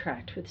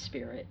contract with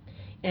spirit.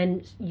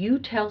 And you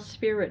tell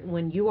spirit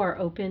when you are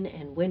open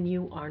and when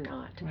you are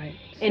not. Right.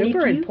 And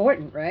Super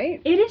important, right?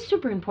 It is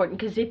super important,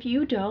 because if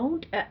you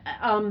don't,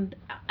 and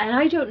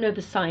I don't know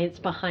the science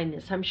behind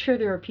this. I'm sure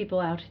there are people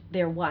out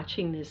there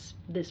watching this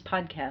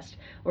podcast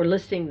or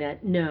listening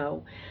that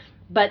know.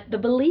 But the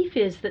belief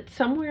is that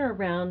somewhere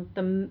around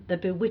the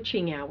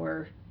bewitching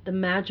hour, the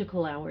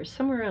magical hour,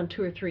 somewhere around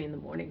 2 or 3 in the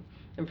morning,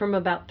 and from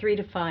about 3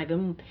 to 5,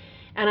 and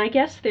I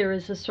guess there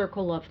is a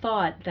circle of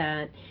thought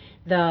that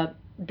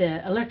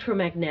the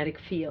electromagnetic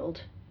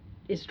field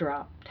has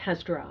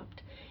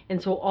dropped.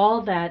 And so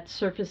all that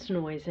surface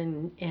noise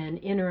and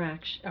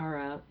interaction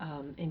or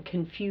and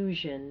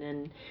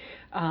confusion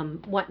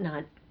and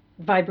whatnot,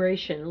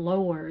 vibration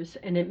lowers,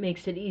 and it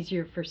makes it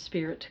easier for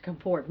spirit to come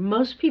forward.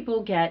 Most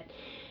people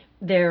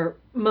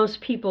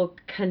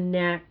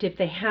connect, if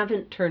they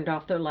haven't turned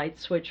off their light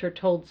switch or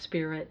told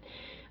spirit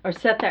or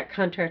set that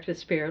contract with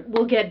spirit,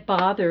 will get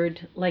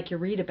bothered, like you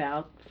read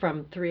about,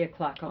 from 3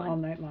 o'clock on. All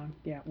night long,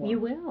 yeah. Well, you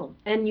will,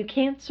 and you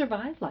can't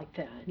survive like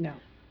that. No.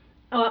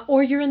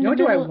 Or you're in the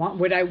middle. Nor do I want.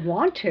 Would I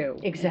want to?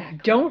 Exactly.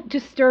 Don't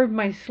disturb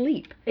my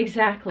sleep.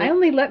 Exactly. I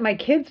only let my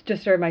kids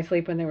disturb my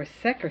sleep when they were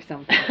sick or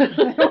something.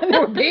 When they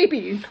were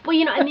babies.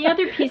 Well, and the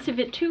other piece of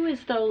it too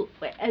is, though,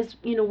 as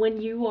when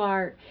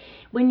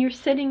you're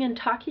sitting and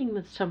talking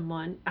with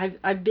someone,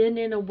 I've been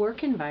in a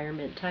work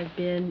environment. I've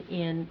been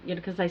in,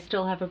 because I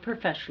still have a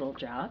professional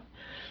job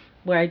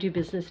where I do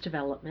business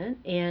development,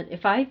 and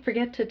if I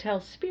forget to tell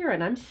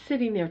spirit, I'm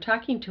sitting there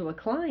talking to a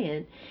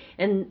client,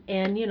 and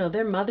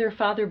their mother,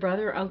 father,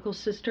 brother, uncle,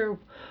 sister,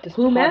 Just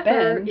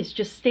whomever is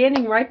just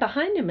standing right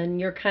behind them, and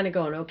you're kind of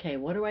going, okay,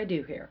 what do I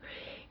do here?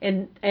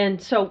 And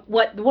so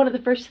one of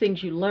the first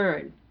things you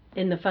learn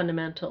in the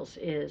fundamentals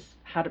is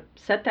how to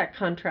set that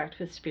contract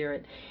with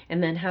spirit,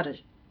 and then how to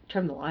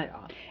turn the light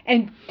off.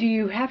 And do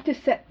you have to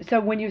so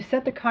when you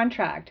set the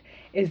contract,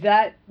 is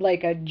that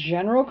like a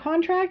general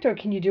contract, or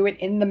can you do it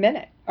in the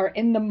minute or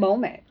in the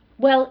moment?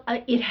 Well,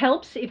 it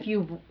helps if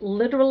you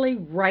literally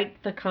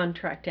write the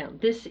contract down.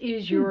 This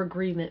is your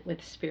agreement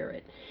with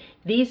spirit.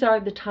 These are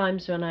the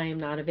times when I am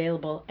not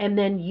available. And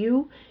then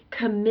you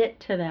commit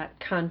to that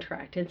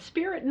contract, and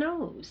spirit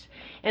knows.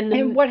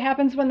 And what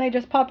happens when they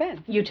just pop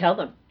in? You tell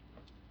them,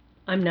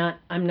 I'm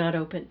not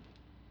open.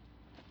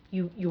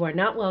 You are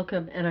not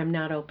welcome, and I'm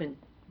not open.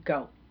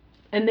 Go.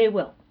 And they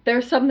will. There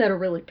are some that are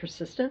really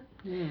persistent.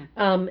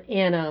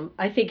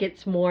 I think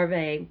it's more of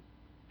a,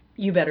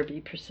 you better be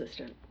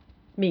persistent.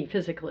 Me,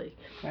 physically,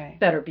 right.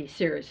 Better be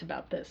serious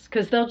about this,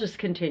 because they'll just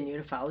continue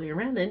to follow you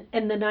around.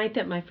 And the night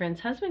that my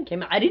friend's husband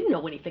came, I didn't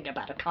know anything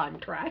about a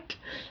contract,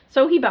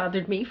 so he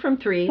bothered me from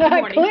 3 in the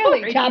morning.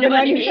 Clearly, tapping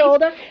on your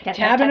shoulder,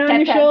 tapping on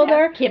your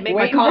shoulder,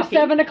 waiting for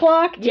 7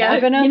 o'clock,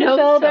 tapping on the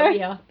shoulder. So,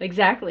 yeah,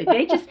 exactly.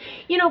 They just,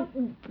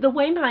 the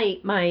way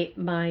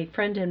my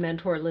friend and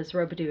mentor Liz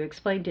Robidoux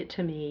explained it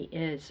to me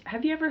is,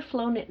 have you ever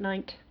flown at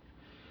night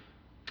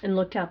and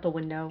looked out the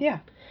window? Yeah.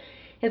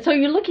 And so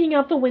you're looking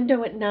out the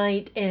window at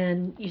night,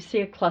 and you see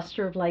a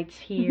cluster of lights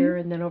here,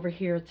 and then over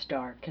here it's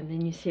dark, and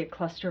then you see a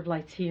cluster of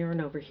lights here, and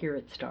over here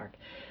it's dark.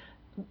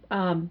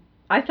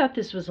 I thought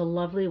this was a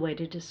lovely way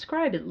to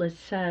describe it. Liz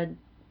said,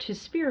 to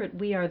spirit,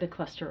 we are the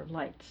cluster of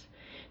lights.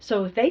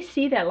 So if they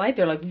see that light,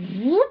 they're like,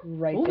 whoop,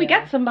 right we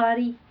got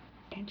somebody.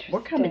 Interesting.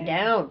 We're coming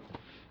down.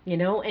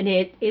 And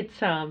it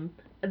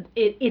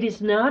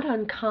is not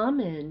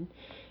uncommon.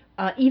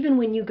 Even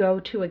when you go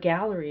to a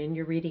gallery and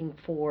you're reading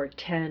for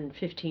 10,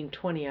 15,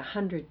 20,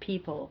 100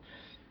 people,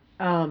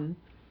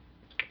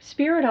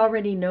 spirit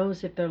already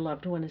knows if their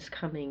loved one is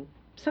coming,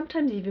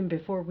 sometimes even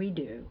before we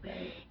do.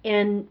 Right.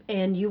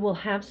 And you will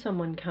have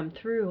someone come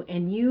through,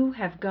 and you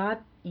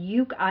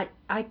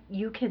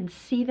can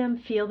see them,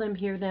 feel them,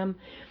 hear them,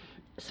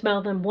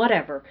 smell them,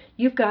 whatever.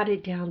 You've got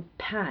it down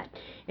pat,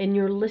 and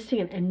you're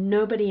listening, and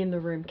nobody in the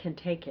room can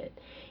take it.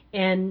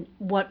 And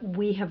what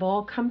we have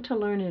all come to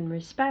learn and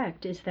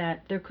respect is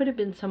that there could have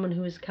been someone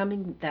who was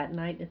coming that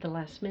night at the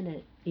last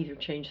minute, either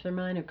changed their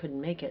mind or couldn't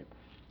make it.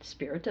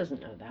 Spirit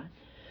doesn't know that.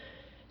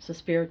 So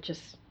spirit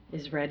just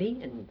is ready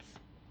and it's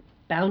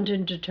bound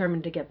and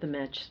determined to get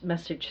the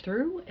message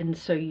through. And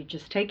so you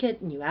just take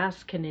it and you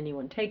ask, can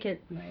anyone take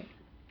it? Right.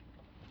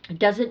 It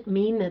doesn't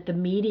mean that the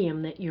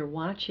medium that you're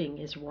watching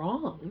is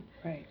wrong.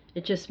 Right.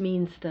 It just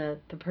means the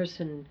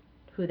person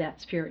who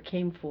that spirit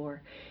came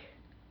for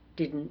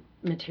didn't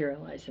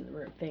materialize in the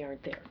room. They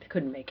aren't there. They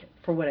couldn't make it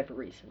for whatever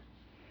reason.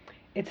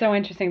 It's so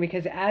interesting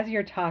because as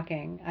you're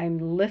talking,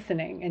 I'm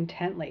listening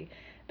intently,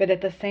 but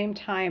at the same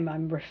time,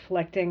 I'm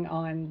reflecting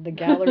on the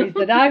galleries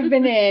that I've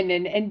been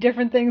in and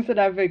different things that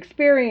I've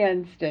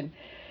experienced. And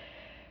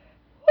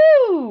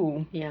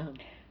woo! Yeah.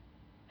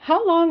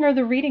 How long are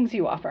the readings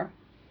you offer?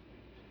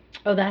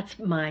 Oh,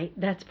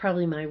 that's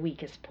probably my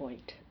weakest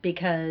point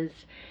because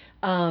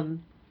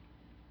um,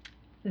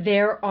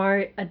 there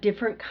are a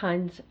different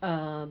kinds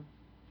of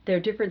there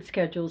are different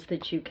schedules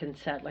that you can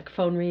set. Like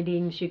phone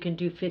readings, you can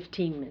do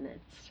 15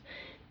 minutes.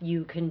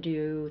 You can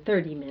do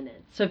 30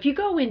 minutes. So if you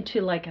go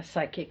into like a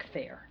psychic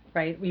fair,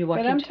 right? You walk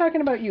But I'm into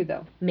talking about you,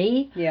 though.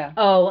 me? Yeah.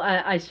 Oh,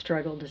 I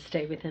struggle to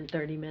stay within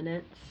 30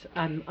 minutes.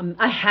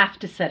 I have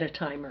to set a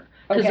timer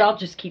because Okay. I'll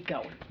just keep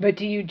going. But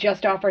do you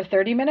just offer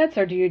 30 minutes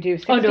or do you do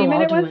 60 Oh, no, I'll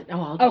minute do ones? it.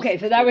 Oh, I'll do Okay,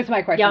 so 60. that was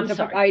my question. Yeah, I'm So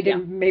sorry. I Yeah.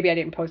 didn't, maybe I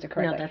didn't pose it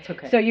correctly. No, that's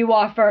okay. So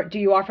do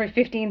you offer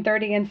 15,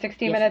 30, and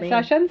 60 Yes, minute ma'am.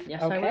 sessions?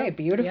 Yes, I Okay, will.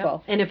 beautiful.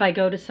 Yep. And if I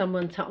go to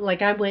someone's home,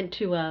 like I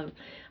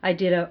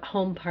did a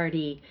home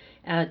party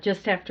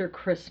just after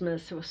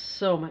Christmas. It was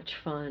so much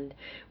fun.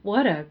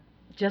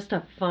 Just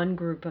a fun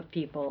group of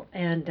people.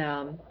 And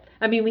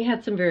I mean, we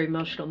had some very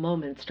emotional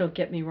moments. Don't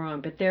get me wrong,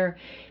 but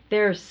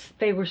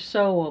they were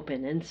so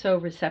open and so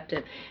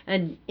receptive.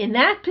 And in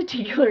that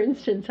particular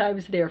instance, I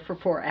was there for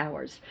 4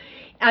 hours.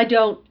 I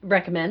don't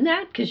recommend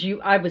that because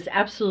I was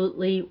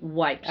absolutely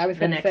wiped I was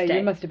the going to next say, day.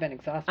 you must have been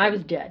exhausted. I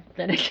was dead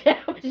the next day.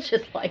 I was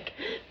just like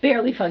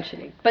barely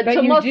functioning. But But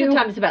so you most of do- the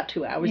time it's about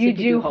 2 hours. You if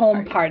do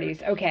home parties.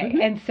 parties. Okay.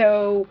 Mhm. And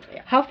so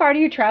Yeah. how far do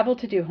you travel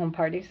to do home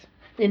parties?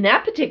 In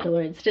that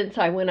particular instance,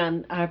 I went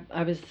on.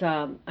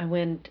 I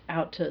went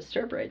out to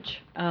Sturbridge.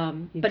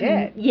 You But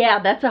did? yeah,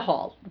 that's a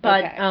haul.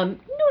 But Okay.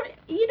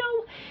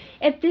 no,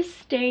 at this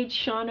stage,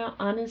 Shauna,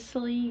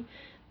 honestly,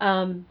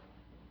 um,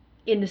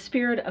 in the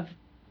spirit of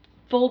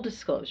full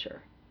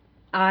disclosure,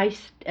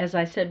 as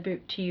I said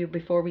to you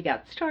before we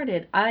got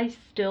started, I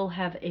still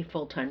have a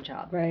full-time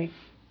job Right.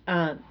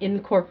 in the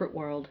corporate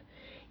world,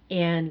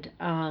 and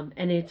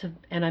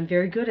I'm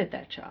very good at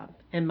that job,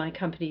 and my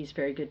company is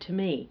very good to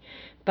me.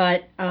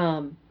 But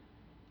um,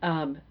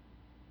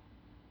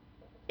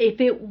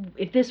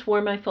 if this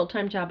were my full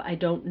time job, I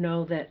don't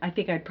know that. I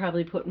think I'd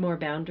probably put more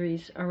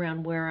boundaries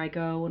around where I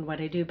go and what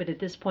I do. But at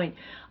this point,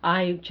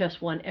 I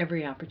just want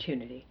every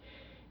opportunity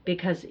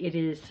because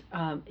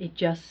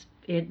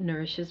it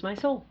nourishes my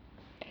soul.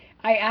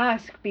 I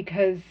ask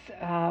because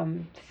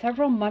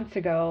several months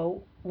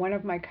ago, one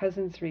of my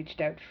cousins reached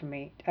out to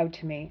me,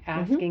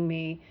 asking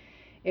me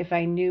if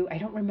I knew. I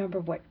don't remember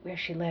where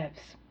she lives.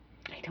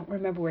 I don't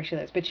remember where she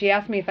lives, but she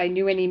asked me if I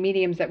knew any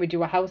mediums that would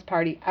do a house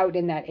party out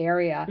in that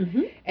area,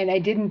 Mm-hmm. and I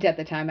didn't at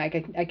the time. I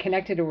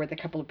connected her with a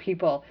couple of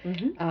people,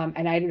 Mm-hmm.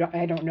 and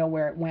I don't know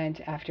where it went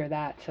after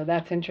that. So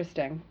that's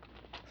interesting.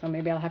 So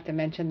maybe I'll have to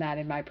mention that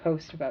in my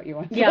post about you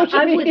on Yeah,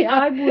 social media.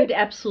 I would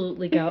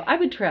absolutely go. I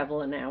would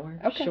travel an hour.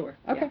 Okay. Sure.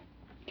 Okay.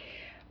 Yeah.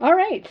 All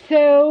right.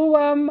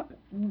 So,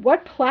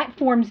 what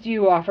platforms do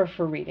you offer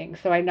for readings?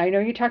 So I know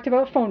you talked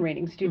about phone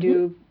readings. Do you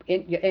do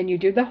and you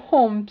do the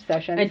home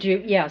sessions? I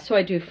do, yeah. So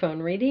I do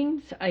phone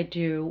readings. I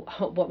do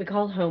what we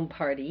call home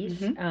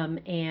parties,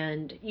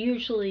 and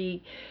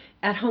usually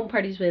at home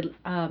parties,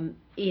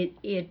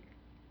 it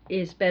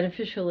is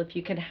beneficial if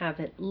you can have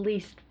at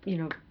least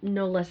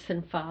no less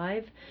than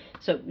five.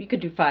 So you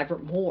could do five or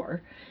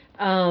more.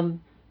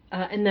 Um,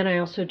 and then I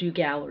also do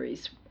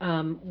galleries,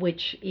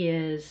 which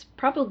is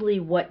probably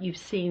what you've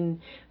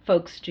seen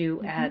folks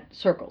do at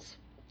circles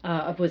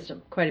of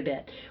wisdom quite a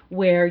bit,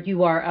 where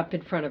you are up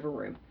in front of a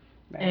room.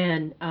 Right.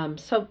 And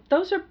so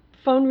those are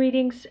phone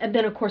readings, and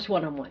then of course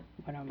one-on-one,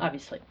 One-on-one.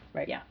 obviously.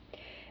 Right. Yeah.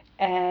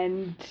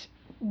 And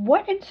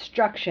what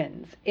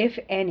instructions, if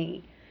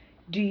any,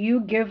 do you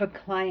give a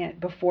client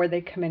before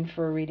they come in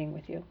for a reading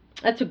with you?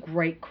 That's a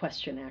great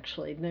question,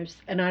 actually.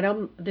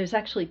 There's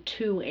actually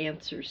two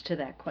answers to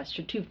that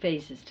question, two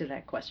phases to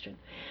that question.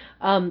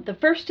 The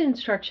first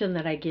instruction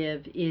that I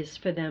give is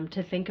for them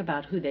to think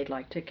about who they'd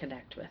like to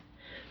connect with,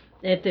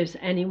 if there's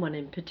anyone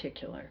in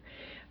particular.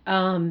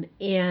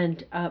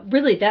 And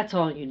really, that's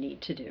all you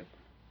need to do,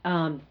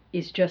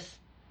 is just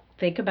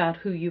think about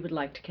who you would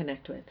like to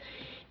connect with.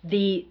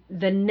 The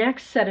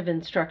next set of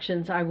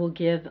instructions I will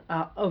give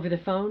over the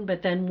phone,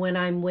 but then when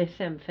I'm with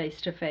them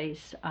face to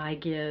face, I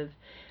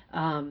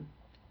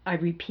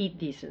repeat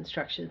these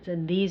instructions,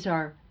 and these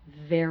are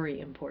very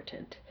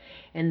important.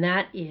 And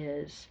that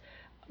is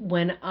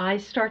when I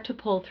start to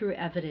pull through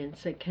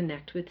evidence and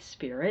connect with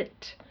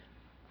spirit,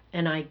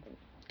 and I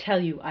tell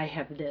you, I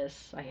have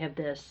this, I have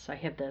this, I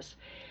have this.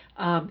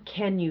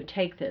 Can you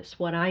take this?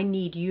 What I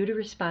need you to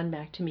respond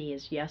back to me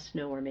is yes,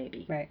 no, or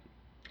maybe. Right.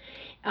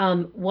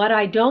 What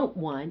I don't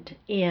want,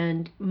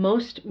 and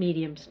most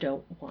mediums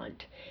don't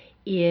want,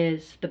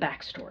 is the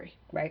backstory.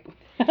 Right.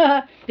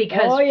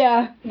 Because oh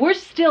yeah, we're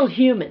still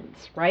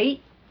humans,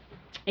 right?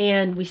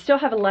 And we still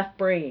have a left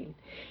brain.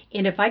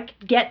 And if I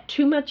get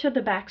too much of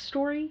the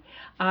backstory,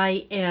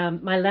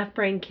 my left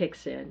brain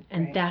kicks in,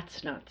 and Right.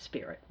 that's not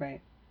spirit.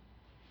 Right.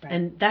 Right.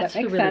 And that's that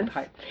the makes really sense.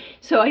 part.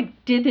 So I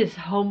did this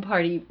home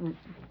party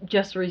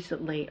just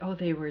recently. Oh,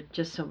 they were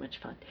just so much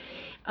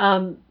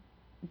fun.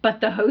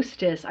 But the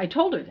hostess, I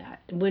told her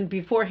that when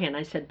beforehand.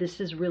 I said, "This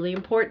is really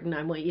important.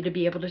 I want you to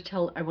be able to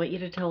tell. I want you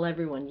to tell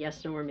everyone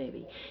yes, no, or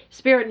maybe."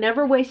 Spirit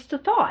never wastes a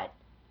thought.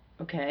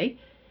 Okay.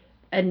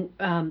 And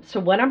so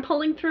what I'm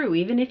pulling through,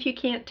 even if you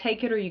can't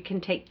take it or you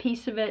can take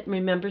piece of it,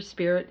 remember,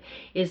 spirit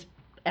is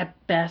at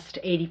best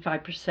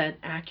 85%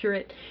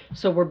 accurate.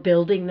 So we're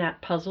building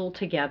that puzzle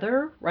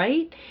together,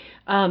 right?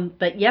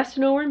 But yes,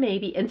 no, or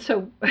maybe. And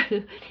so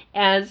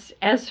as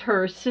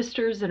her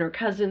sisters and her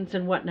cousins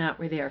and whatnot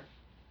were there,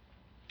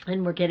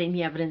 and we're getting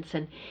the evidence,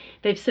 and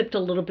they've sipped a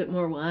little bit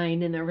more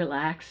wine and they're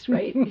relaxed,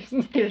 right?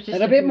 They're just a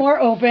little bit more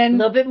open. A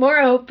little bit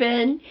more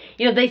open.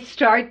 They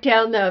start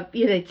down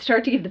they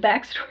start to give the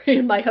backstory,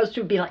 and my host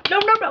would be like, no,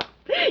 no, no.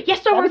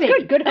 Yes, no, that was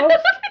baby. good host.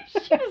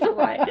 She was all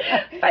right.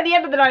 By the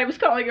end of the night, I was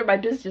calling her my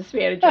business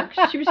manager.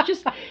 She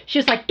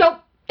was like,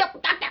 don't.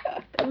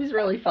 It was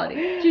really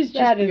funny. She was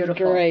just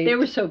beautiful. Great. They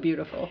were so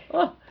beautiful.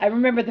 Oh. I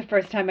remember the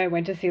first time I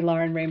went to see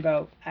Lauren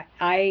Rainbow.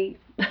 I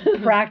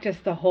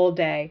practiced the whole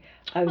day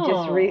of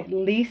just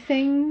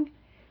releasing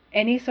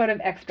any sort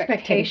of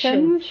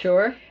expectations.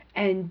 Sure.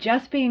 And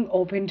just being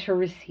open to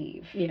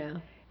receive. Yeah.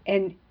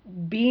 And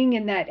being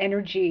in that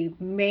energy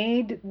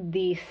made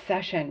the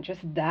session just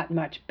that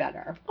much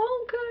better.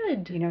 Oh,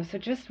 good. So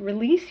just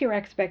release your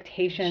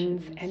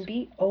expectations and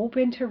be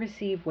open to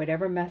receive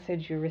whatever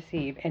message you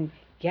receive. And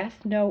yes,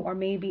 no, or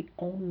maybe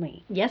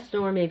only. Yes,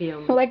 no, or maybe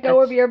only. Let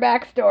go of your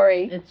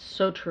backstory. It's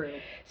so true.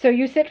 So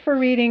you sit for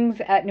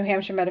readings at New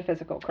Hampshire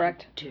Metaphysical,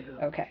 correct? I do.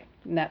 Okay.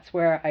 And that's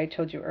where I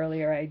told you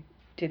earlier I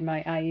did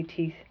my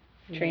IET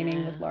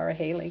training with Laura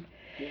Haley.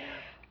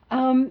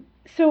 Yeah.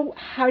 So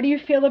how do you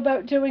feel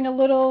about doing a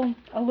little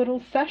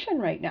session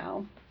right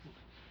now?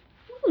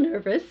 A little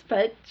nervous,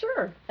 but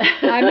sure.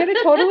 I'm going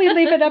to totally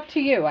leave it up to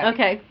you.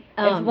 Okay.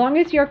 As long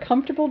as you're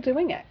comfortable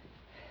doing it.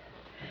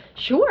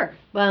 Sure.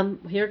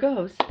 Here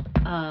goes.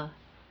 So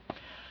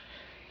let's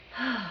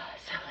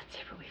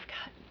see what we've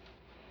got.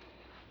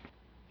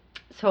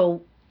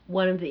 So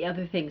one of the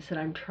other things that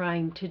I'm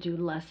trying to do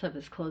less of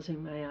is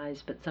closing my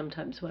eyes, but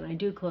sometimes when I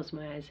do close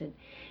my eyes, it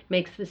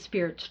makes the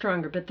spirit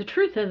stronger. But the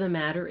truth of the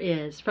matter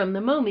is, from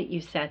the moment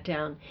you sat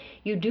down,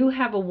 you do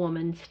have a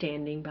woman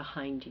standing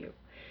behind you.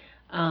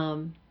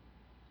 And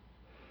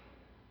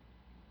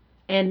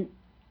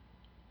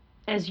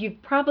as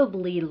you've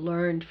probably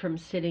learned from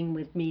sitting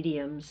with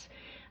mediums,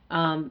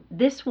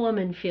 this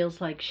woman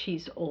feels like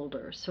she's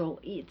older.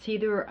 So it's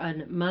either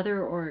a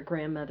mother or a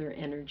grandmother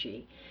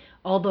energy.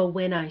 Although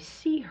when I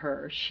see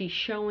her, she's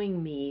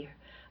showing me,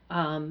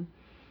 and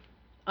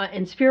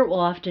Spirit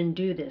will often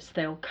do this,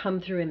 they'll come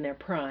through in their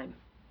prime.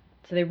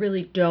 So they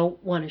really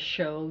don't want to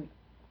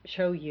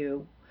show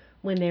you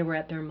when they were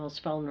at their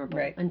most vulnerable,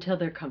 right, until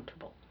they're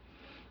comfortable.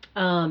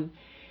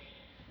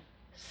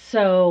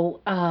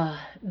 So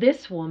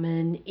this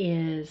woman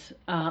is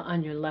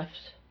on your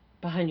left,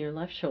 behind your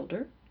left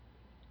shoulder.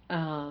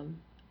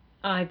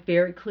 I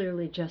very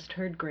clearly just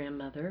heard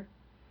grandmother.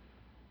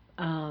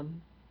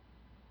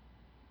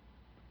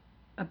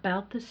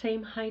 About the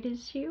same height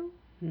as you.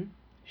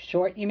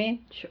 Short, you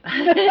mean? Sure.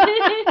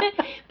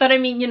 But I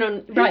mean,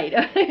 right.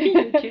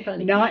 You're too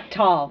funny. Not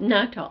tall.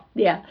 Not tall,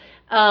 yeah.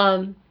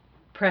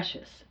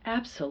 Precious.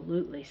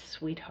 Absolutely,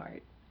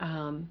 sweetheart.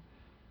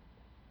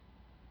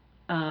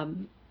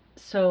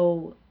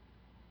 So,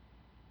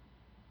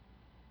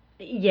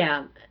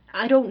 yeah,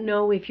 I don't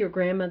know if your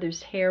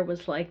grandmother's hair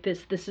was like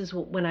this. This is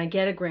when I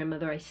get a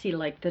grandmother, I see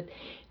like the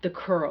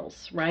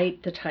curls,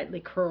 right? The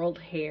tightly curled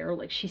hair.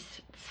 Like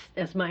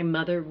as my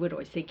mother would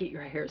always say, get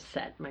your hair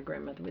set. My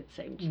grandmother would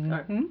say,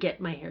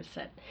 get my hair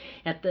set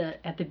at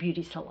the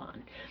beauty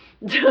salon.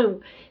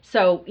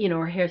 So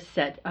her hair's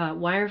set.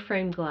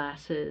 Wireframe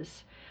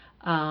glasses.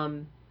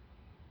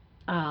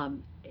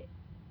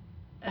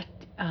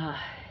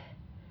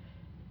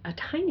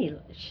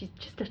 She's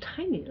just a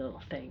tiny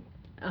little thing.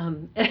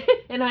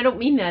 And I don't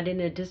mean that in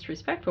a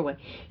disrespectful way.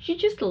 She's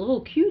just a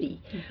little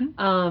cutie.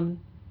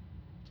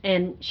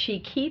 And she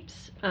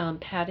keeps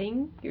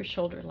patting your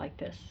shoulder like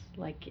this,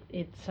 like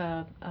it's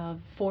a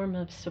form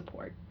of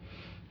support.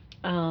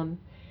 Hang on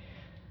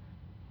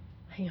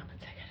one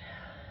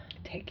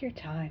second. Take your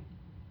time.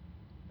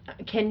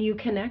 Can you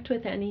connect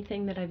with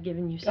anything that I've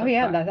given you so far? Oh,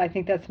 yeah. I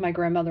think that's my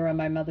grandmother on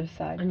my mother's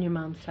side. On your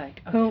mom's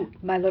side. Okay. Who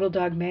my little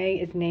dog May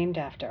is named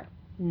after.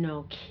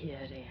 No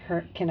kidding.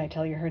 Can I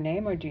tell you her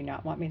name, or do you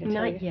not want me to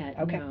tell you? Not yet,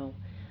 okay. No.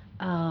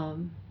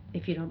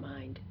 If you don't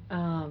mind.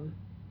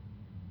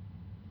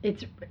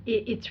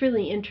 It's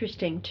really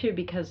interesting, too,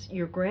 because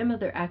your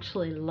grandmother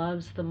actually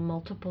loves the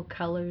multiple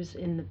colors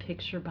in the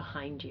picture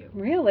behind you.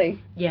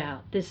 Really? Yeah.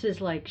 This is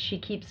like she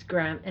keeps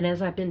and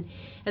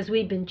as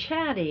we've been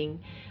chatting,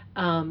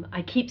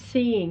 I keep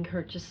seeing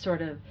her just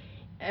sort of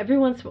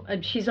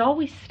she's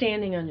always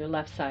standing on your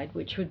left side,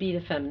 which would be the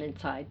feminine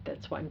side.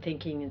 That's why I'm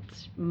thinking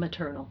it's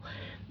maternal.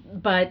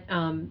 But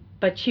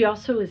she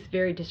also is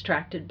very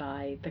distracted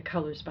by the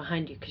colors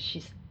behind you because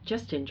she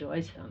just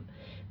enjoys them.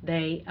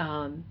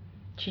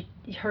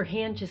 Her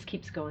hand just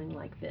keeps going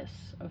like this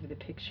over the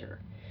picture,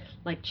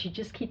 like she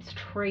just keeps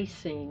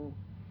tracing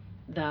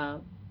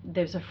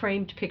there's a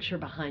framed picture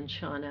behind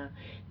Shauna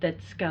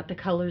that's got the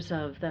colors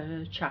of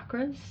the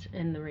chakras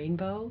and the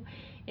rainbow.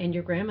 And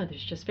your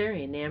grandmother's just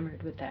very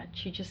enamored with that.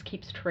 She just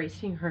keeps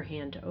tracing her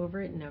hand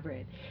over it and over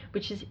it,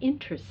 which is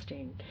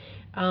interesting.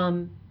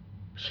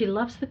 She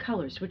loves the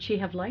colors. Would she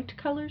have liked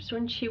colors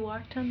when she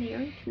walked on the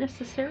earth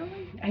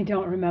necessarily? I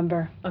don't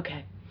remember.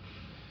 Okay.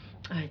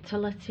 All right, so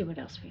let's see what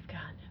else we've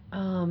got.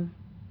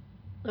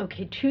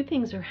 Okay, two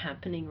things are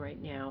happening right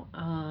now.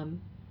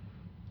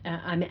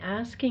 I'm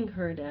asking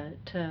her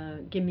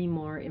to give me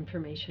more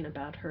information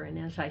about her, and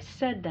as I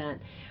said that,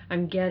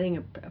 I'm getting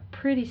a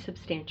pretty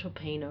substantial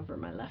pain over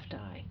my left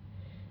eye.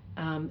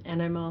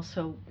 And I'm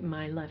also,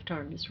 my left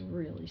arm is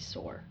really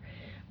sore.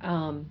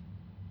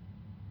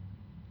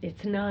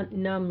 It's not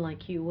numb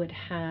like you would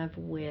have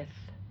with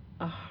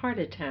a heart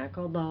attack,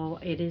 although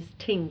it is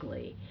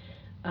tingly.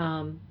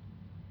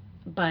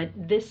 But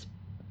this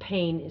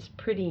pain is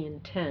pretty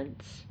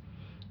intense.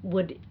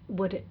 Would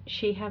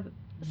she have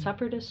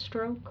suffered a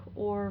stroke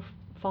or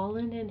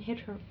fallen and hit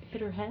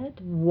her head?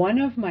 One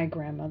of my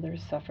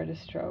grandmothers suffered a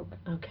stroke,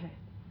 Okay.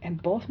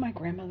 and both my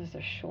grandmothers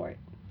are short.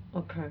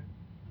 Okay.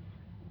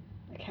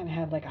 I kind of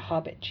have like a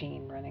hobbit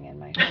gene running in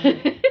my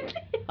family.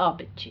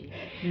 Hobbit gene.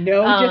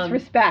 No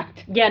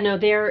disrespect. Yeah, no,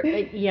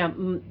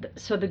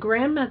 so the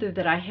grandmother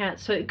that I had,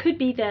 so it could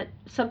be that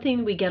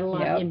something we get a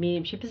lot in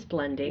mediumship is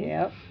blending.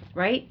 Yep.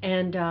 Right?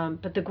 And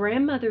but the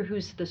grandmother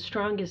who's the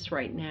strongest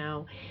right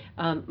now,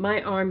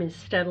 my arm is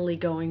steadily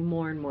going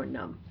more and more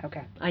numb.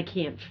 Okay.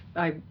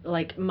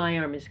 My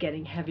arm is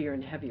getting heavier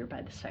and heavier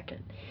by the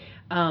second.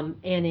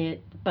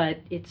 But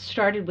it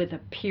started with a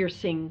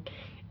piercing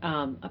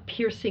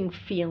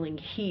feeling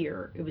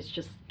here. It was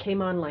just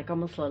came on like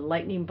almost a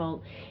lightning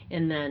bolt,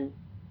 and then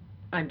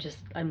I'm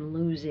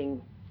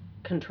losing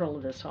control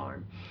of this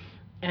arm.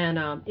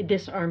 And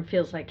this arm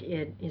feels like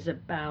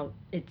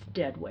it's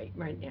dead weight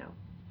right now.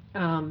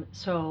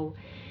 So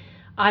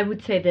I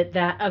would say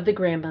that of the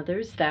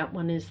grandmothers, that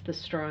one is the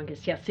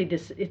strongest. Yeah, see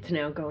this, it's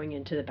now going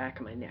into the back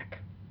of my neck.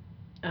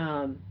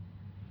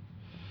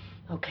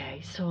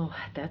 Okay, so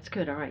that's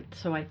good. All right,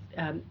 so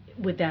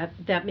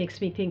that makes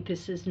me think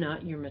this is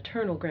not your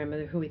maternal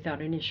grandmother, who we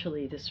thought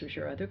initially this was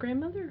your other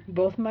grandmother?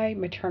 Both my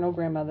maternal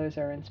grandmothers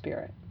are in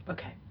spirit.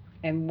 Okay.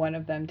 And one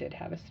of them did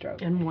have a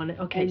stroke. And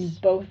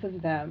both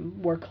of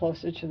them were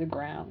closer to the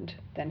ground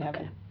than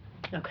heaven.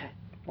 Okay.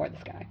 Or the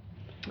sky.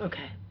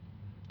 Okay.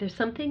 There's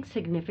something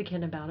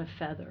significant about a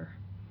feather.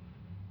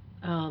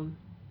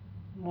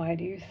 Why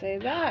do you say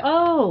that?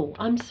 Oh,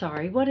 I'm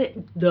sorry.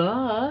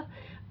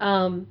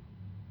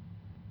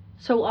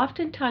 So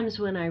oftentimes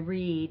when I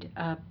read,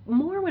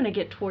 more when I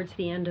get towards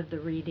the end of the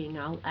reading,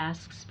 I'll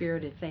ask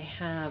Spirit if they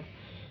have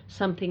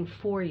something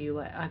for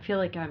you. I feel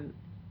like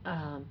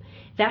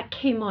that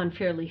came on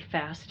fairly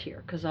fast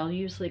here, because I'll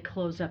usually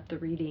close up the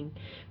reading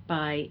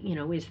by,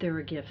 is there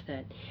a gift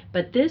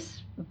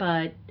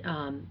but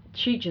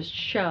she just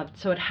shoved,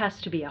 so it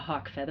has to be a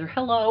hawk feather.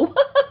 Hello.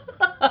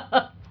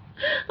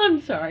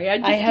 I'm sorry, I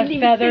have didn't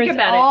even feathers think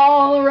about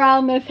all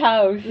around this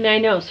house. I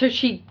know, so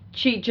she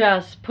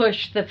just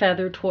pushed the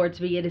feather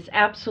towards me. It is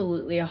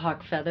absolutely a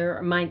hawk feather.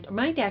 It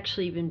might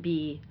actually even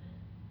be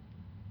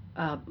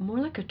more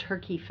like a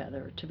turkey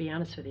feather, to be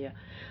honest with you.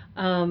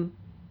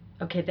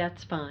 Okay,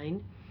 that's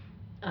fine.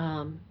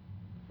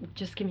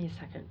 Just give me a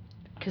second,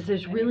 because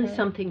there's really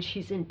something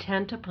she's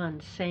intent upon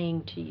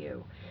saying to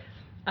you.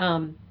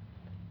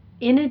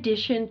 In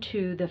addition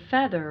to the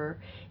feather,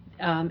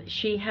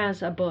 she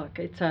has a book.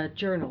 It's a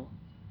journal.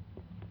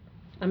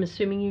 I'm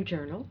assuming you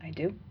journal. I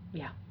do.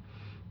 Yeah.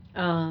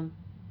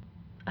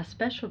 A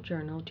special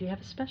journal. Do you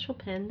have a special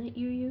pen that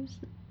you use?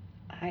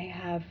 I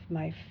have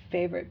my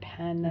favorite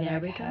pen that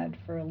I've had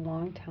for a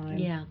long time.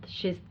 Yeah,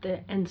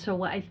 and so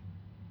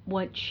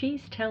what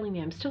she's telling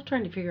me, I'm still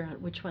trying to figure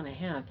out which one I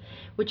have,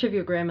 which of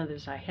your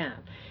grandmothers I have,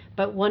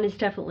 but one is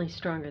definitely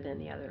stronger than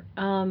the other.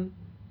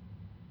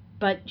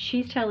 But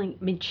she's telling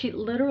me, she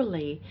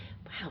literally,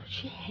 wow,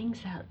 she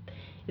hangs out.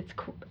 It's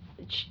cool.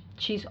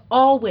 She's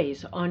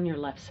always on your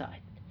left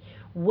side.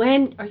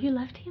 Are you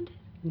left-handed?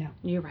 No.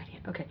 You're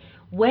right-handed. Okay.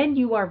 When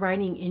you are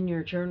writing in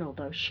your journal,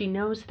 though, she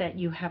knows that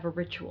you have a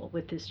ritual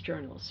with this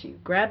journal. So you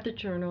grab the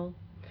journal,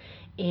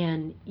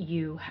 and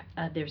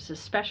there's a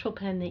special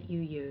pen that you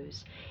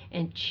use,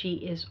 and she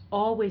is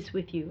always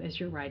with you as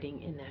you're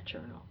writing in that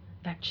journal.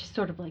 In fact, she's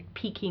sort of like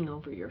peeking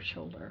over your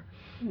shoulder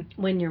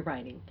when you're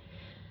writing.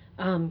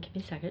 Give me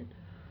a second.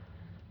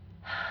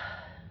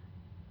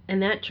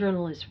 And that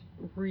journal is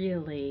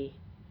really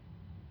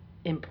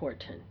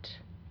important.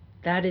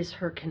 That is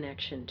her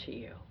connection to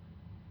you.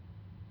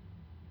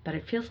 But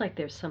it feels like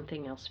there's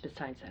something else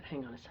besides that.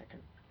 Hang on a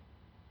second.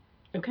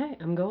 Okay,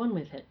 I'm going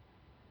with it.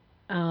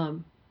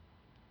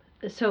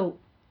 So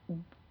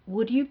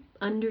would you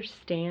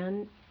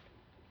understand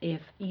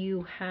if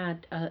you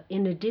had,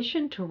 in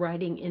addition to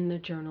writing in the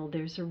journal,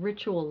 there's a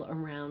ritual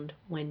around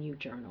when you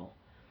journal?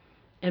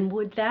 And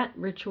would that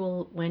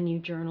ritual when you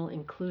journal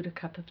include a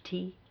cup of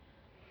tea?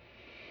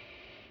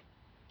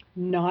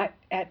 Not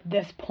at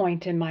this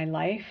point in my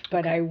life,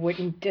 but I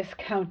wouldn't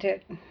discount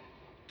it.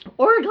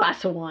 Or a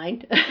glass of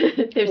wine.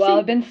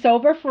 I've been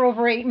sober for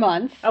over 8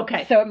 months.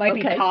 Okay. So it might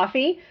be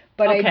coffee,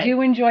 but I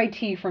do enjoy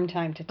tea from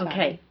time to time.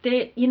 Okay.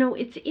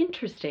 It's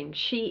interesting.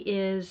 She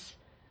is,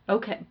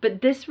 okay,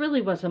 but this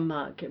really was a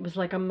mug. It was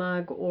like a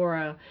mug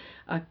or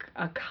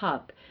a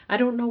cup. I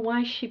don't know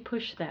why she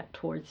pushed that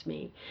towards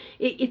me.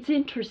 It's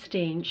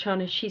interesting,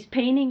 Shauna. She's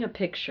painting a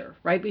picture,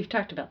 right? We've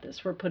talked about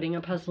this. We're putting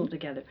a puzzle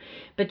together.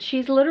 But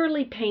she's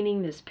literally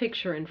painting this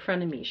picture in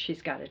front of me.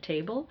 She's got a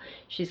table.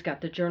 She's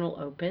got the journal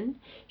open.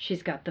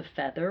 She's got the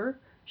feather.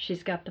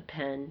 She's got the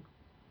pen.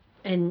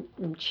 And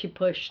she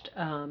pushed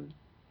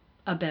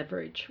a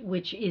beverage,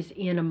 which is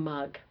in a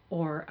mug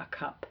or a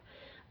cup.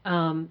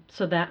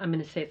 So that, I'm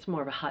going to say it's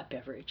more of a hot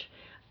beverage.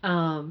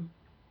 And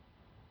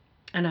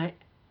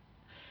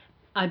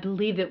I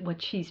believe that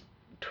what she's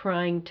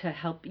trying to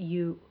help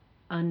you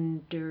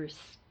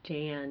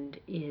understand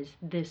is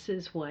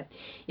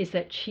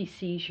that she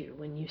sees you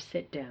when you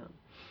sit down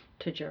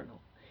to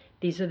journal.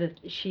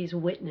 She's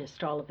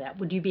witnessed all of that.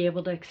 Would you be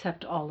able to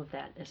accept all of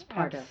that as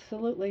part of?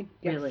 Absolutely.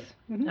 Yes. Really?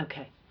 Mm-hmm.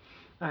 Okay.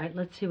 All right,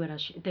 let's see what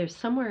else. There's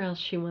somewhere else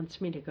she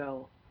wants me to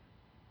go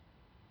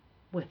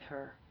with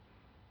her.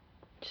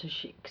 So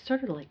she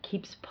sort of like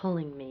keeps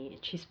pulling me,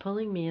 and she's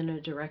pulling me in a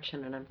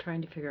direction, and I'm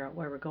trying to figure out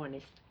where we're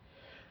going.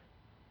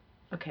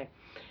 Okay,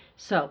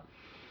 so,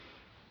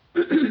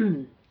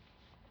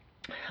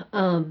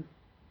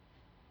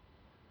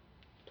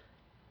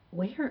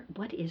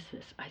 what is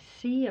this? I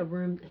see a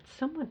room that's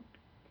somewhat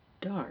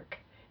dark,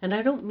 and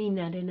I don't mean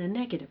that in a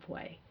negative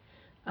way,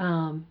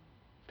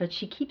 but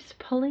she keeps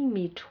pulling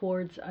me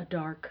towards a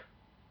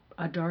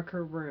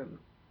darker room.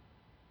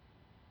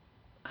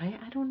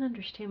 I don't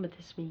understand what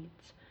this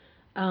means,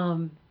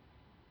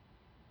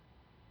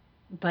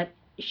 but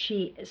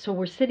so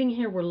we're sitting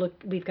here,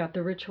 we've got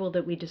the ritual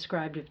that we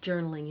described of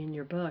journaling in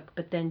your book,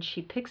 but then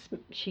she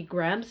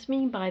grabs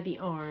me by the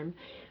arm,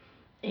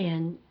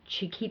 and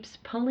she keeps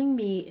pulling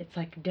me, it's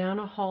like down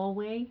a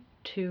hallway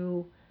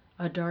to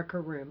a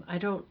darker room.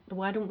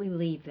 Why don't we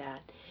leave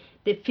that?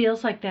 It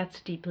feels like that's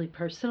deeply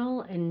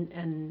personal,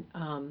 and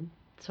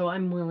so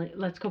I'm willing,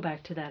 let's go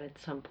back to that at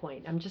some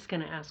point. I'm just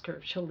going to ask her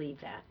if she'll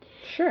leave that.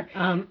 Sure.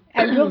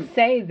 I will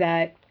say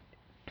that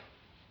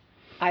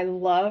I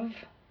love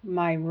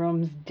my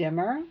rooms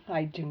dimmer.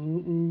 I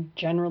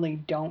generally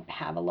don't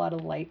have a lot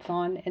of lights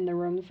on in the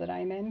rooms that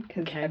I'm in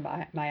because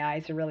my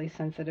eyes are really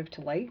sensitive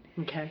to light.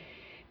 Okay.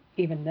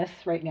 Even this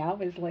right now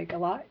is like a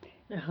lot.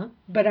 Uh-huh.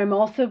 But I'm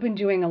also been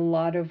doing a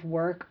lot of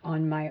work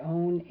on my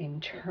own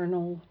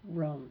internal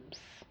rooms.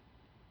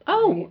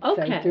 Oh, right?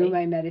 okay. So through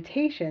my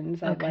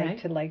meditations, I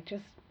like to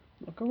just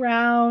look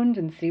around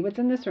and see what's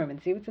in this room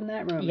and see what's in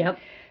that room. Yep.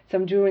 So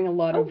I'm doing a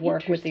lot of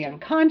work with the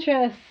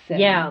unconscious.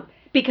 And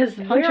because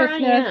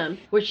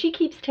where she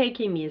keeps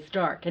taking me is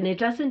dark, and it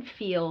doesn't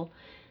feel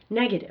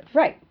negative.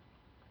 Right.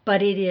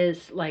 But it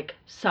is like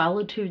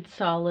solitude,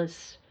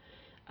 solace,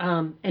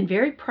 and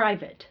very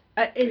private.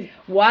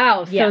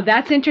 Wow. Yeah. So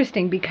that's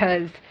interesting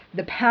because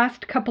the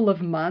past couple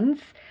of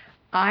months,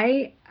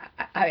 I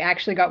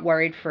actually got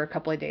worried for a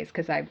couple of days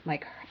because I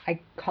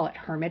call it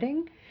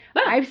hermiting.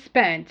 Oh. I've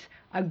spent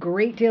a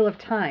great deal of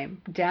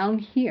time down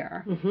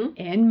here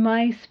in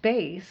my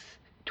space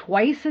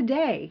twice a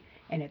day.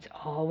 And it's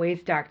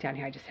always dark down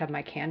here. I just have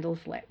my candles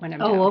lit when I'm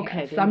down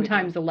here.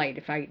 Sometimes a light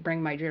if I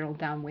bring my journal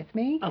down with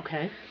me.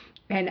 Okay.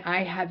 And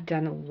I have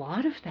done a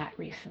lot of that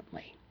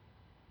recently.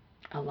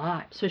 A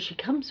lot. So she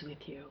comes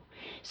with you.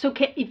 So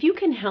if you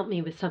can help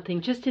me with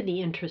something, just in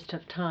the interest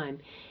of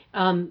time,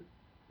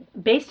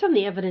 based on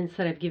the evidence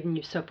that I've given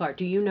you so far,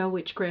 do you know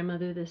which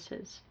grandmother this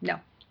is? No.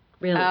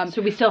 Really?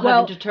 So we still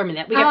haven't determined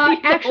that. We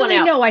got actually,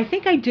 no. I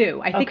think I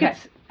do. I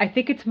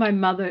think it's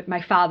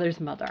my father's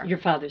mother. Your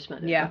father's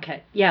mother. Yeah.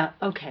 Okay. Yeah.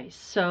 Okay.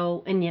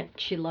 So, and yet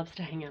she loves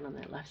to hang out on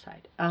that left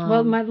side.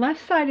 Well, my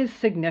left side is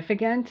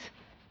significant.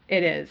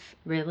 It is.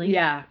 Really?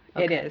 Yeah,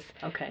 okay. It is.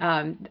 Okay.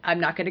 I'm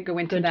not going to go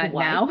into that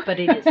why, now. But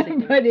it is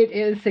significant. But it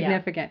is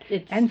significant. Yeah,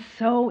 and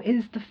so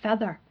is the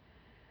feather.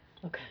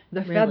 Okay.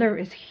 The feather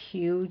is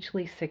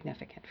hugely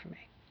significant for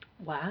me.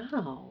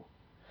 Wow.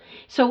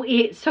 So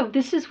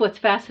this is what's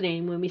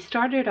fascinating. When we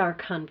started our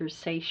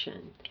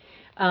conversation,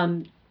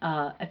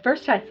 at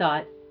first I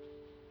thought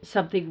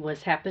something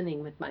was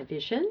happening with my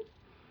vision,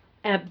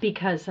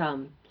 because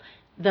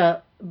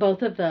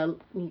both of the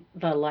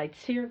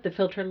lights here, the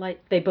filter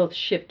light, they both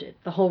shifted.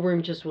 The whole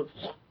room just went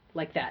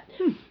like that.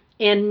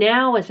 And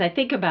now, as I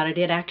think about it,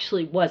 it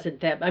actually wasn't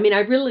them. I mean,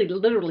 I really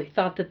literally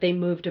thought that they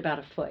moved about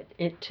a foot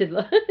to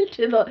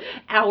the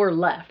our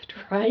left,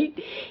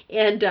 right?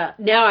 And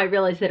now I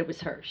realize that it was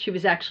her. She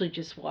was actually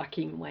just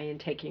walking away and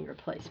taking her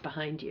place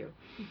behind you.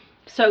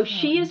 So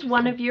she is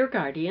one of your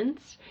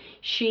guardians.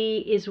 She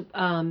is,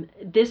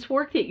 this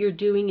work that you're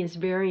doing is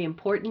very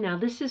important. Now,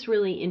 this is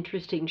really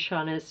interesting,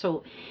 Shauna.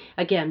 So,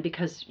 again,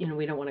 because,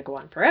 we don't want to go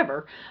on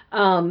forever,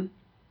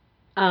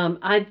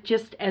 I've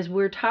just, as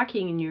we're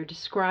talking and you're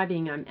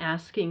describing, I'm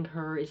asking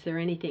her, is there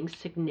anything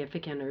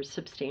significant or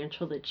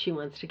substantial that she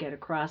wants to get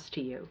across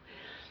to you?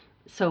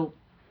 So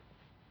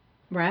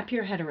wrap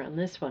your head around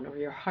this one or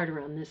your heart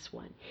around this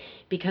one.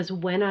 Because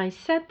when I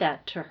said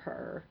that to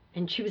her,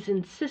 and she was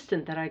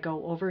insistent that I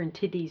go over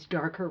into these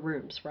darker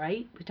rooms,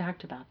 right? We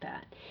talked about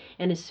that.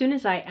 And as soon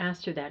as I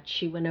asked her that,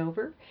 she went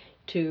over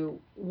to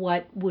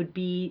what would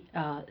be,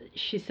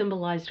 she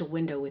symbolized a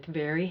window with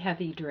very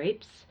heavy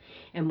drapes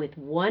and with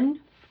one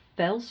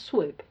fell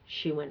swoop,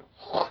 she went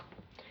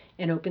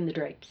and opened the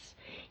drapes.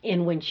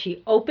 And when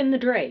she opened the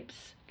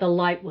drapes, the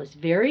light was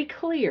very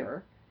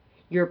clear.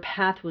 Your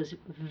path was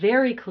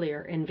very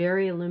clear and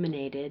very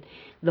illuminated.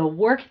 The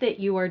work that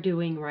you are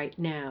doing right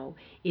now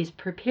is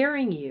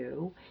preparing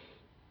you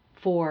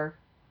for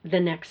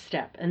the next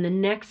step. And the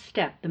next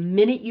step, the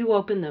minute you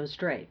open those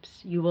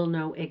drapes, you will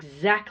know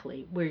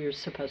exactly where you're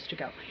supposed to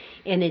go.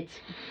 And it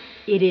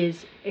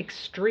is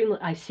extremely,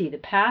 I see the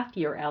path,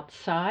 you're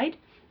outside.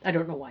 I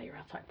don't know why you're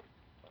outside.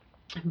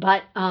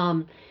 But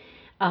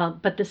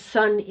the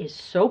sun is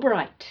so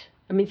bright.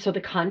 I mean, so the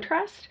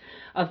contrast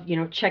of,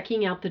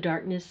 checking out the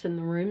darkness in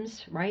the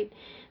rooms, right?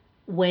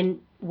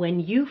 When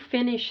you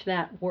finish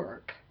that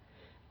work,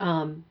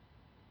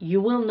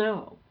 you will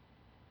know.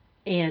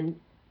 And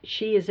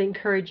she is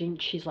encouraging,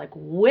 she's like,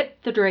 whip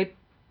the drapes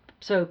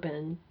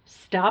open,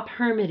 stop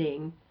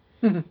hermiting,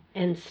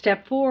 and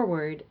step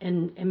forward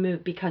and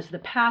move, because the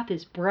path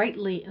is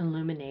brightly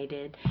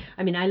illuminated.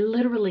 I mean, I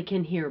literally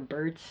can hear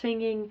birds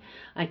singing.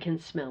 I can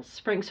smell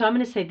spring. So I'm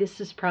going to say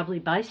this is probably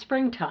by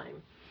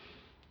springtime.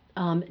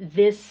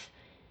 This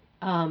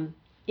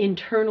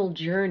internal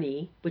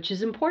journey, which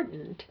is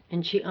important,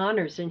 and she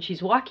honors and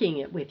she's walking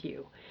it with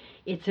you.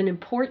 It's an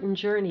important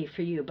journey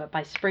for you, but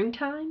by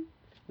springtime,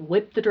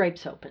 whip the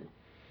drapes open.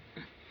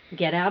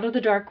 Get out of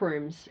the dark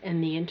rooms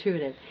and the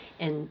intuitive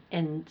and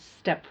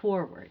step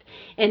forward.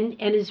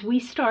 And as we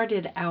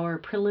started our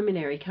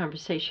preliminary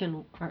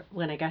conversation, or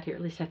when I got here,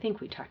 at least I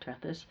think we talked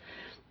about this,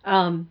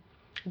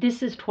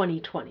 this is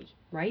 2020,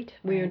 right?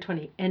 We're in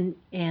 20,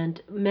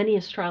 and many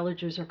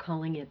astrologers are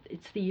calling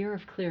it's the year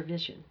of clear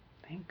vision.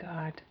 Thank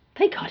God.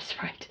 Thank God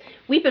it's right.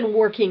 We've been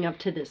working up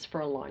to this for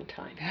a long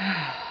time.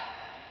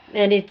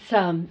 And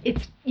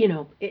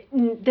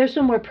there's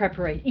no more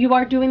preparation. You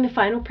are doing the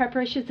final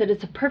preparations, and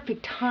it's a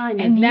perfect time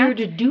of year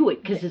to do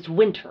it because it's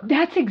winter.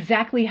 That's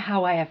exactly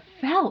how I have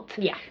felt.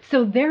 Yeah.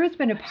 So there has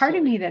been a part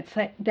of me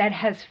that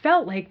has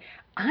felt like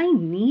I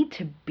need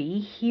to be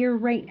here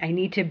I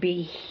need to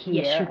be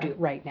here yes, you do.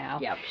 Right now.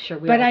 Yeah, sure.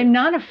 But I'm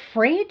not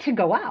afraid to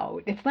go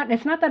out. It's not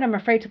that I'm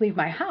afraid to leave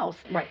my house.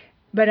 Right.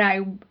 But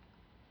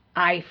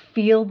I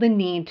feel the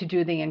need to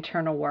do the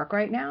internal work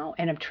right now,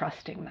 and I'm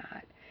trusting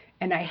that.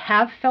 And I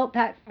have felt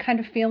that kind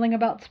of feeling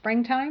about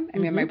springtime. I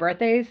mean, my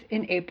birthday's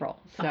in April,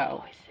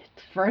 so is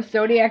it? First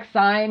zodiac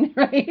sign,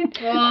 right?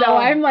 Oh, so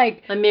I'm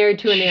like, I'm married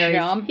to an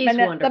Aries. He's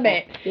wonderful. The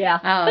bit. Yeah,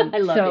 I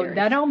love so Aries.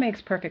 That all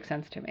makes perfect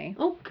sense to me.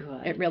 Oh,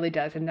 good. It really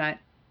does, and that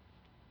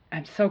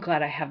I'm so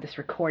glad I have this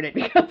recorded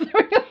because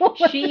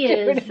she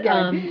is.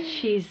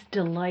 She's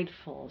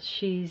delightful.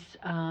 She's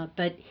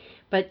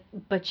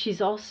but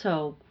she's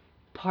also,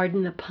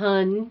 pardon the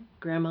pun,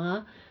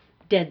 Grandma,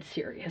 dead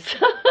serious.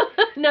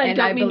 No, I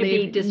don't mean to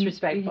be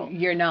disrespectful.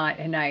 You're not,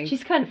 and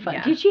she's kind of fun.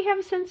 Yeah. Did she have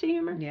a sense of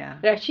humor?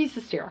 Yeah. She's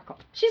hysterical.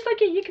 She's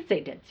like, you could say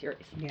dead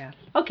serious. Yeah.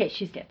 Okay,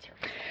 she's dead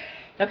serious.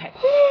 Okay.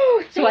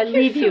 Ooh, so I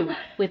leave you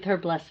with her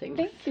blessings.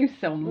 Thank you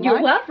so much.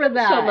 You're welcome for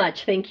that. So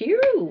much. Thank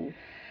you.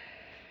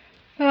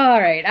 All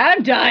right,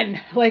 I'm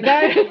done.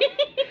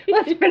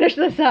 Let's finish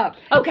this up.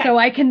 Okay. So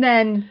I can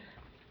then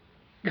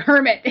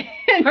hermit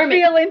and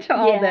feel into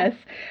all this.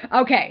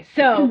 Okay,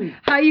 so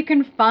how you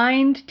can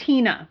find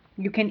Tina.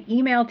 You can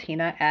email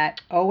Tina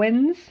at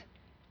Owens,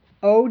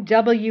 OWENS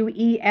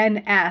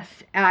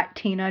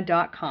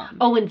 @Tina.com.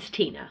 Owens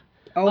Tina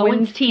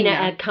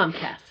at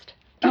Comcast.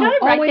 Did I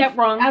write that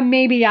wrong?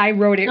 Maybe I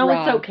wrote it wrong.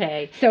 No, it's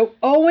okay. So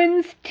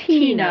Owens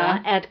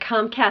Tina at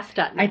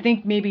Comcast.net. I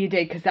think maybe you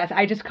did because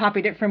I just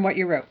copied it from what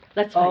you wrote.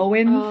 That's fine.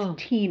 Owens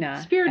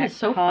Tina Spirit is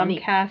so funny.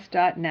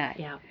 Comcast.net.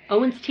 Yeah.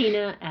 Owens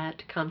Tina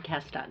at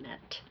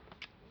Comcast.net.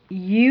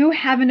 You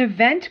have an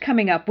event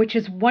coming up, which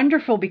is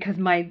wonderful because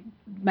my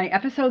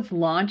episodes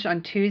launch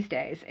on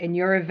Tuesdays, and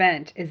your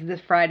event is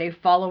this Friday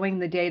following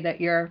the day that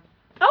your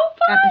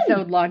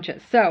episode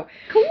launches. So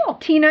cool.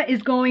 Tina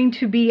is going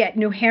to be at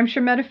New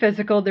Hampshire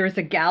Metaphysical. There is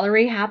a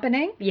gallery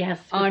happening. Yes,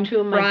 on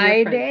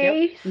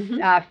Friday,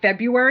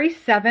 February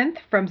 7th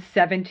from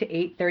 7 to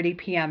 8:30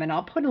 p.m. And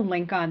I'll put a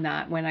link on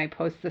that when I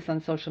post this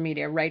on social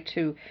media, right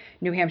to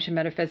New Hampshire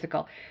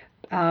Metaphysical.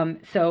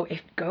 So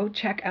go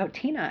check out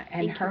Tina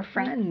and her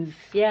friends.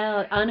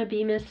 Yeah, Anna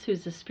Bemis,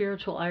 who's a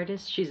spiritual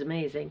artist, she's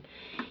amazing.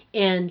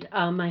 And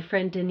my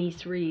friend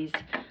Denise Rees,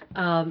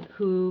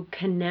 who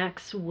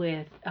connects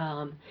with,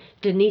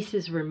 Denise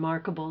is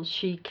remarkable.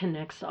 She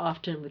connects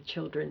often with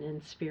children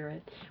in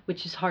spirit,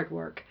 which is hard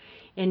work.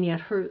 And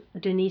yet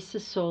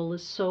Denise's soul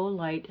is so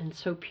light and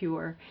so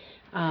pure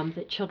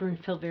that children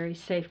feel very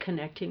safe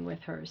connecting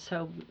with her.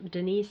 So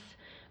Denise,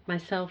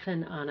 myself,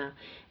 and Anna.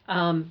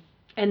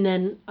 And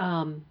then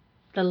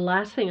the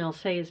last thing I'll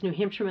say is New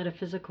Hampshire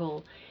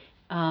Metaphysical,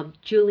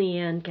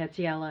 Julianne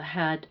Gaziella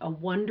had a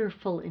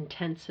wonderful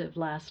intensive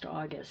last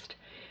August.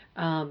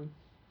 And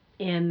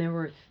there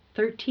were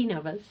 13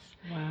 of us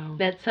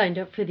that signed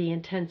up for the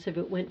intensive.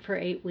 It went for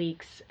 8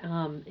 weeks.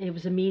 It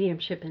was a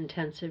mediumship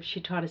intensive.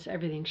 She taught us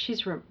everything.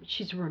 She's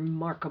a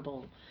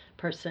remarkable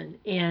person.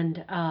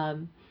 And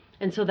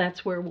so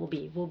that's where we'll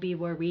be. We'll be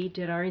where we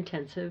did our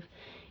intensive.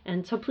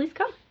 And so please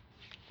come.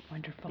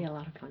 Wonderful. Be a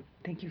lot of fun.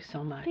 Thank you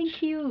so much.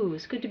 Thank you.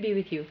 It's good to be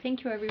with you.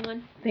 Thank you,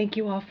 everyone. Thank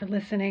you all for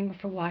listening,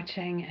 for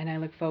watching, and I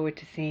look forward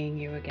to seeing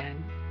you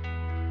again.